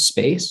terms of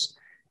space.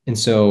 And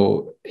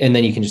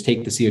then you can just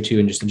take the CO2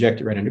 and just inject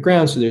it right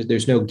underground. So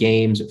there's no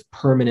games of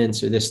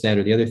permanence or this, that,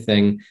 or the other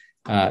thing.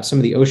 Some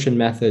of the ocean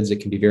methods, it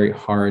can be very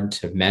hard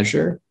to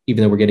measure,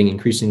 even though we're getting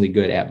increasingly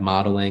good at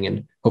modeling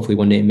and hopefully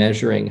one day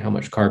measuring how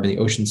much carbon the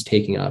ocean's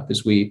taking up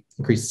as we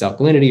increase its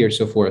alkalinity or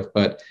so forth.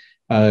 But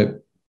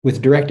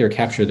with direct air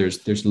capture,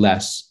 there's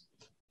less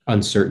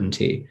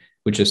uncertainty,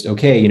 which is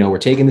okay. We're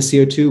taking the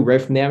CO2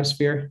 right from the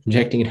atmosphere,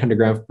 injecting it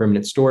underground for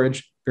permanent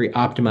storage, very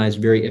optimized,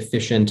 very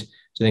efficient.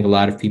 So I think a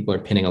lot of people are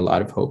pinning a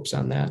lot of hopes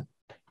on that.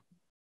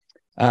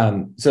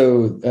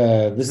 So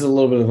this is a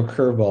little bit of a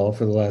curveball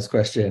for the last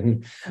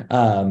question,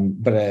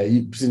 but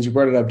since you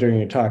brought it up during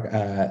your talk,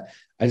 I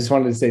just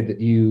wanted to say that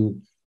you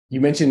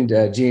mentioned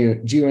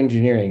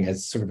geoengineering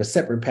as sort of a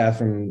separate path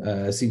from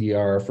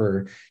CDR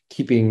for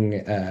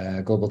keeping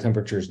global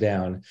temperatures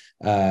down.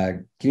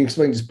 Can you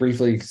explain just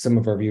briefly, some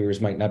of our viewers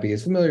might not be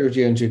as familiar with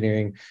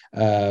geoengineering,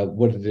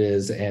 what it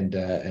is and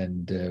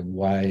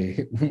why,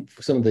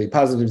 some of the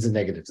positives and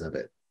negatives of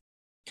it?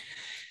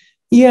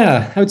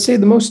 Yeah, I would say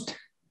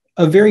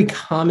a very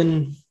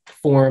common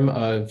form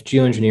of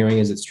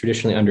geoengineering as it's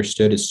traditionally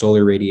understood is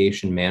solar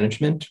radiation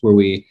management, where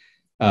we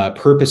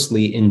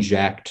purposely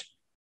inject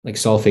like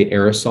sulfate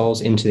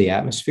aerosols into the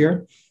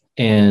atmosphere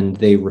and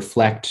they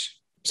reflect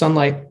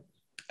sunlight.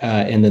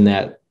 And then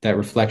that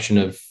reflection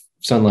of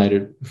sunlight,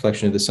 or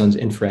reflection of the sun's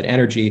infrared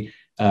energy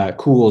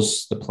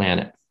cools the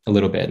planet a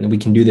little bit. And we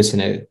can do this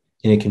in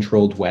a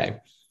controlled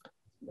way.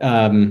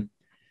 I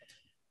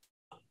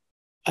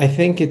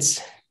think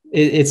it's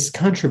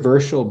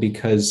controversial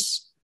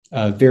because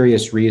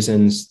various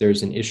reasons.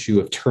 There's an issue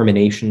of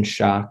termination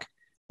shock,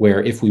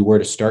 where if we were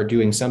to start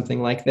doing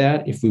something like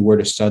that, if we were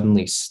to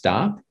suddenly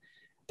stop,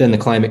 then the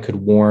climate could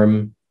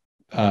warm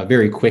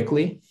very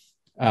quickly.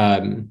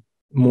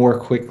 more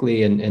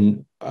quickly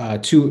and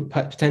to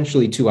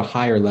potentially to a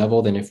higher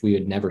level than if we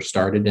had never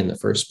started in the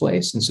first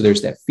place. And so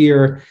there's that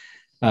fear.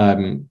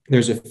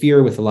 There's a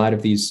fear with a lot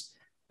of these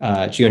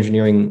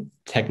geoengineering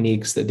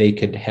techniques that they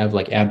could have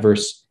like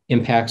adverse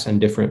impacts on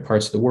different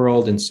parts of the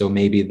world. And so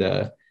maybe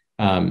the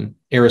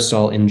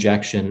aerosol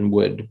injection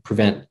would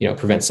prevent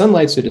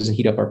sunlight so it doesn't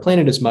heat up our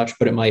planet as much,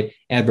 but it might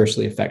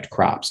adversely affect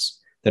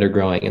crops that are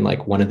growing. And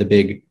like one of the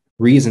big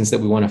reasons that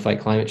we want to fight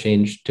climate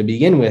change to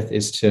begin with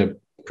is to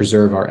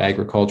preserve our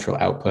agricultural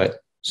output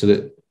so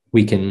that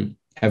we can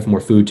have more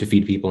food to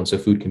feed people, and so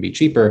food can be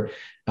cheaper.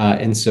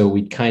 And so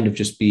we'd kind of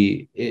just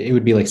it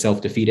would be like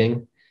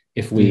self-defeating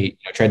if we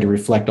tried to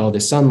reflect all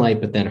this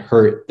sunlight, but then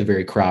hurt the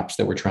very crops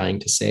that we're trying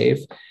to save.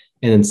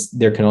 And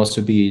there can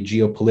also be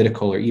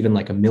geopolitical or even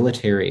like a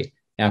military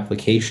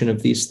application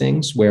of these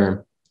things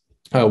where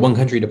one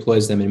country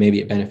deploys them and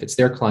maybe it benefits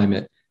their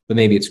climate, but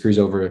maybe it screws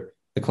over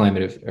the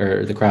climate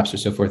or the crops or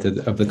so forth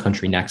of the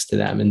country next to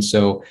them. And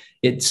so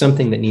it's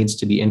something that needs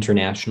to be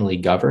internationally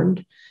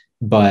governed,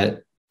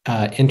 but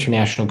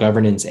international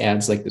governance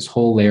adds like this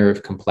whole layer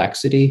of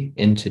complexity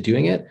into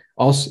doing it.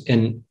 Also,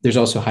 and there's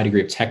also a high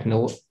degree of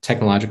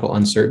technological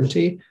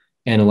uncertainty,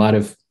 and a lot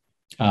of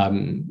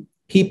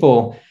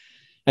people,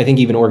 I think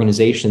even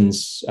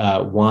organizations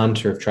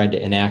want or have tried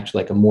to enact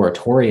like a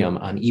moratorium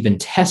on even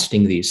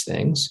testing these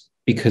things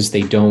because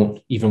they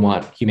don't even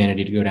want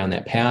humanity to go down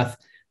that path.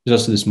 There's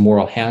also this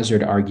moral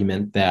hazard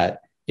argument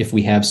that if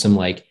we have some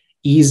like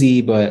easy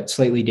but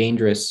slightly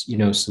dangerous,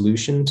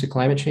 solution to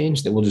climate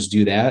change, that we'll just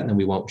do that and then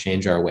we won't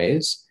change our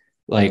ways.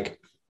 Like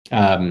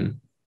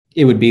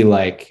it would be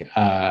like,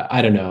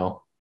 I don't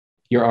know,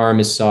 your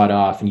arm is sawed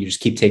off and you just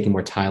keep taking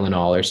more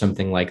Tylenol or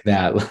something like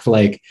that.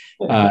 Like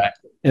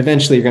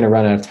eventually you're going to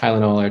run out of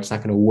Tylenol or it's not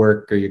going to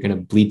work or you're going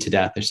to bleed to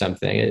death or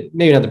something.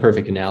 Maybe not the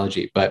perfect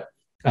analogy, but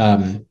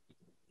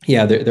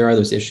yeah, there are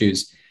those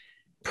issues.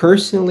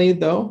 Personally,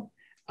 though,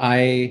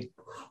 I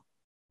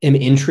am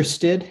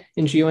interested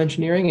in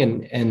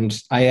geoengineering,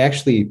 and I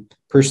actually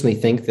personally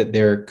think that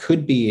there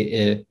could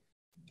be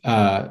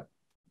an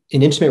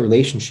intimate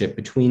relationship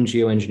between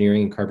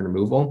geoengineering and carbon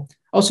removal.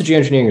 Also,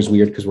 geoengineering is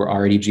weird because we're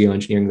already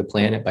geoengineering the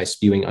planet by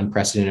spewing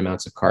unprecedented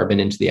amounts of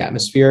carbon into the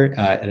atmosphere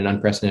at an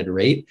unprecedented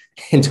rate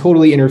and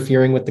totally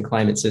interfering with the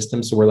climate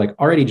system. So we're like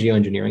already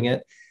geoengineering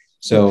it.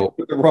 So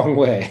the wrong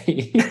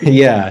way.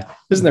 Yeah,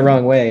 this is the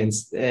wrong way.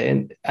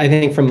 And I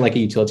think from like a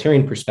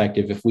utilitarian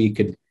perspective, if we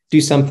could do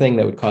something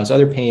that would cause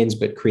other pains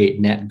but create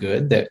net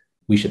good, that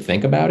we should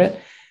think about it.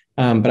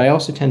 But I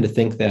also tend to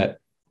think that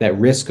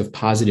risk of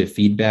positive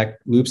feedback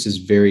loops is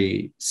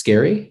very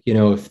scary.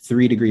 If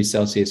 3 degrees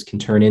Celsius can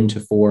turn into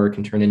 4,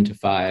 can turn into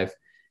 5,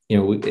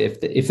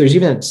 if there's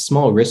even a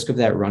small risk of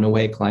that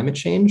runaway climate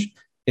change,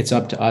 it's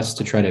up to us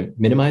to try to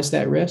minimize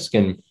that risk.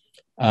 And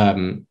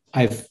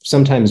I've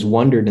sometimes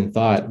wondered and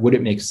thought, would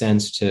it make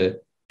sense to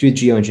do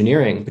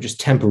geoengineering, but just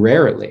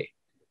temporarily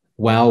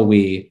while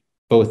we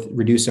both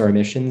reduce our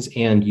emissions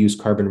and use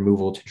carbon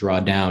removal to draw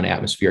down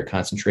atmospheric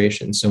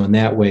concentration? So in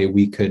that way,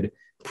 we could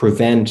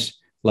prevent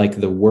like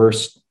the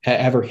worst,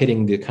 ever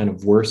hitting the kind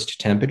of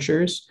worst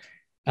temperatures,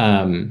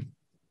 and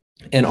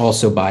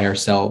also buy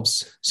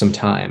ourselves some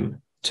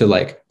time to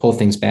like pull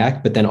things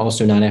back, but then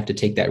also not have to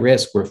take that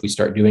risk where if we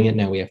start doing it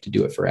now, we have to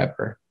do it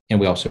forever. And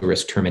we also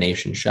risk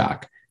termination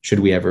shock. Should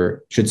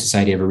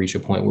society ever reach a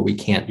point where we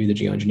can't do the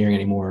geoengineering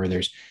anymore, or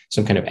there's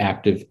some kind of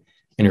active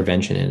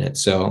intervention in it?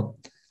 So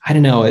I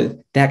don't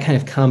know, that kind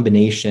of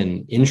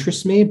combination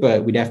interests me,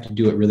 but we'd have to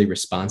do it really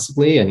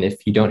responsibly. And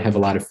if you don't have a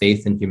lot of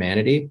faith in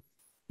humanity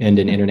and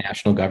in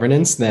international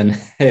governance, then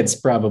it's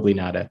probably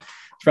not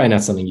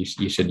something you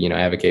should,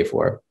 advocate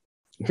for.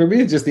 For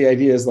me, it's just the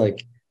idea is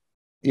like,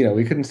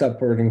 we couldn't stop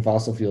burning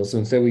fossil fuels. So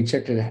instead we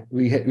checked it,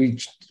 we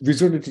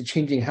resorted to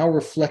changing how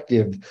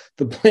reflective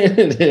the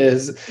planet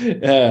is,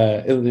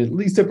 at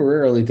least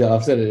temporarily, to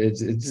offset it.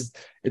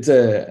 It's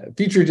a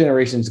future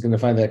generation is going to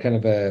find that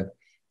kind of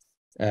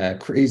a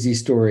crazy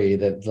story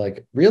that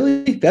like,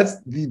 really,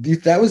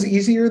 that was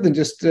easier than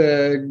just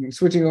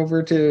switching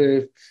over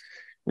to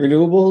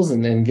renewables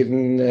and then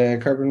getting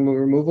carbon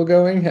removal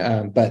going.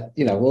 But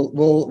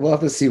we'll have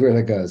to see where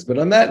that goes. But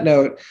on that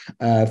note,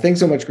 thanks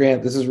so much,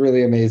 Grant. This is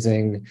really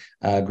amazing.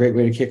 Great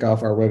way to kick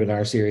off our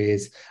webinar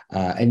series.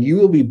 And you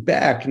will be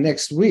back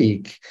next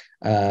week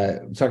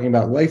talking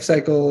about life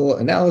cycle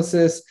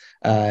analysis,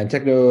 life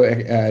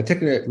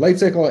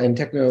cycle and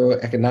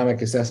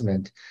techno-economic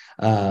assessment.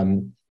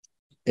 And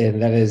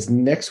that is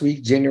next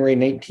week, January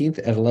 19th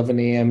at 11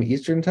 a.m.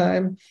 Eastern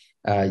time.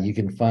 You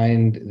can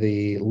find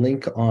the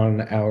link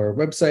on our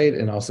website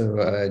and also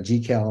a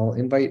GCal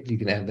invite. You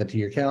can add that to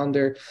your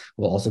calendar.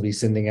 We'll also be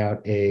sending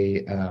out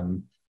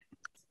an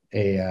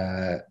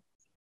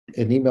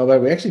email.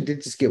 But we actually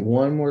did just get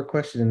one more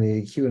question in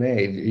the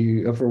Q&A. Are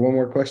you up for one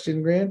more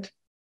question, Grant?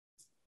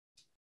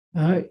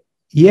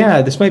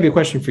 Yeah, this might be a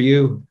question for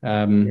you.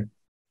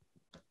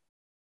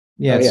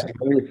 Yeah,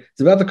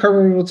 it's about the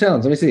carbon removal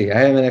challenge. Let me see. I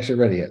haven't actually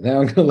read it yet.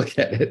 Now I'm going to look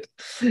at it.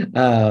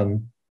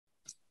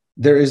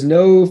 There is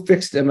no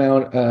fixed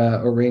amount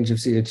or range of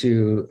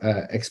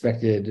CO2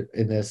 expected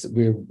in this.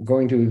 We're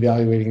going to be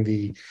evaluating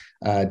the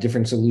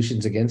different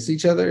solutions against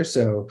each other.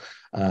 So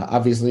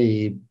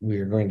obviously,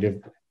 we're going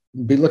to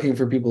be looking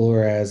for people who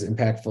are as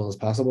impactful as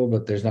possible,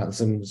 but there's not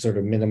some sort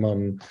of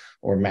minimum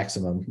or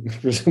maximum,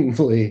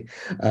 presumably,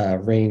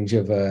 range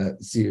of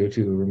CO2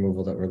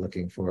 removal that we're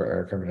looking for,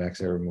 or carbon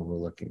dioxide removal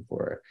we're looking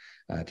for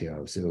to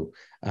have. So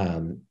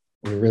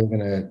we're really going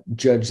to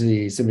judge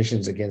the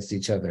submissions against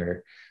each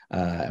other.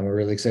 And we're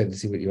really excited to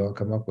see what you all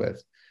come up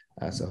with.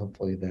 So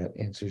hopefully that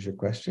answers your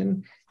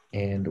question.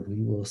 And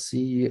we will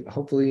see,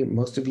 hopefully,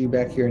 most of you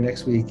back here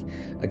next week.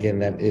 Again,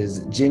 that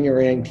is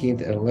January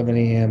 19th at 11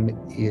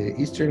 a.m.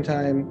 Eastern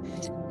Time.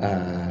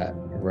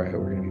 Right,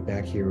 we're going to be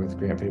back here with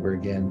Grant Faber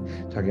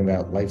again, talking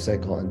about life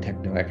cycle and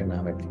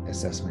techno-economic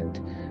assessment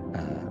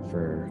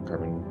for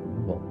carbon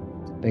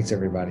removal. Thanks,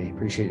 everybody.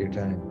 Appreciate your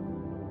time.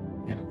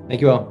 Yeah. Thank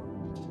you all.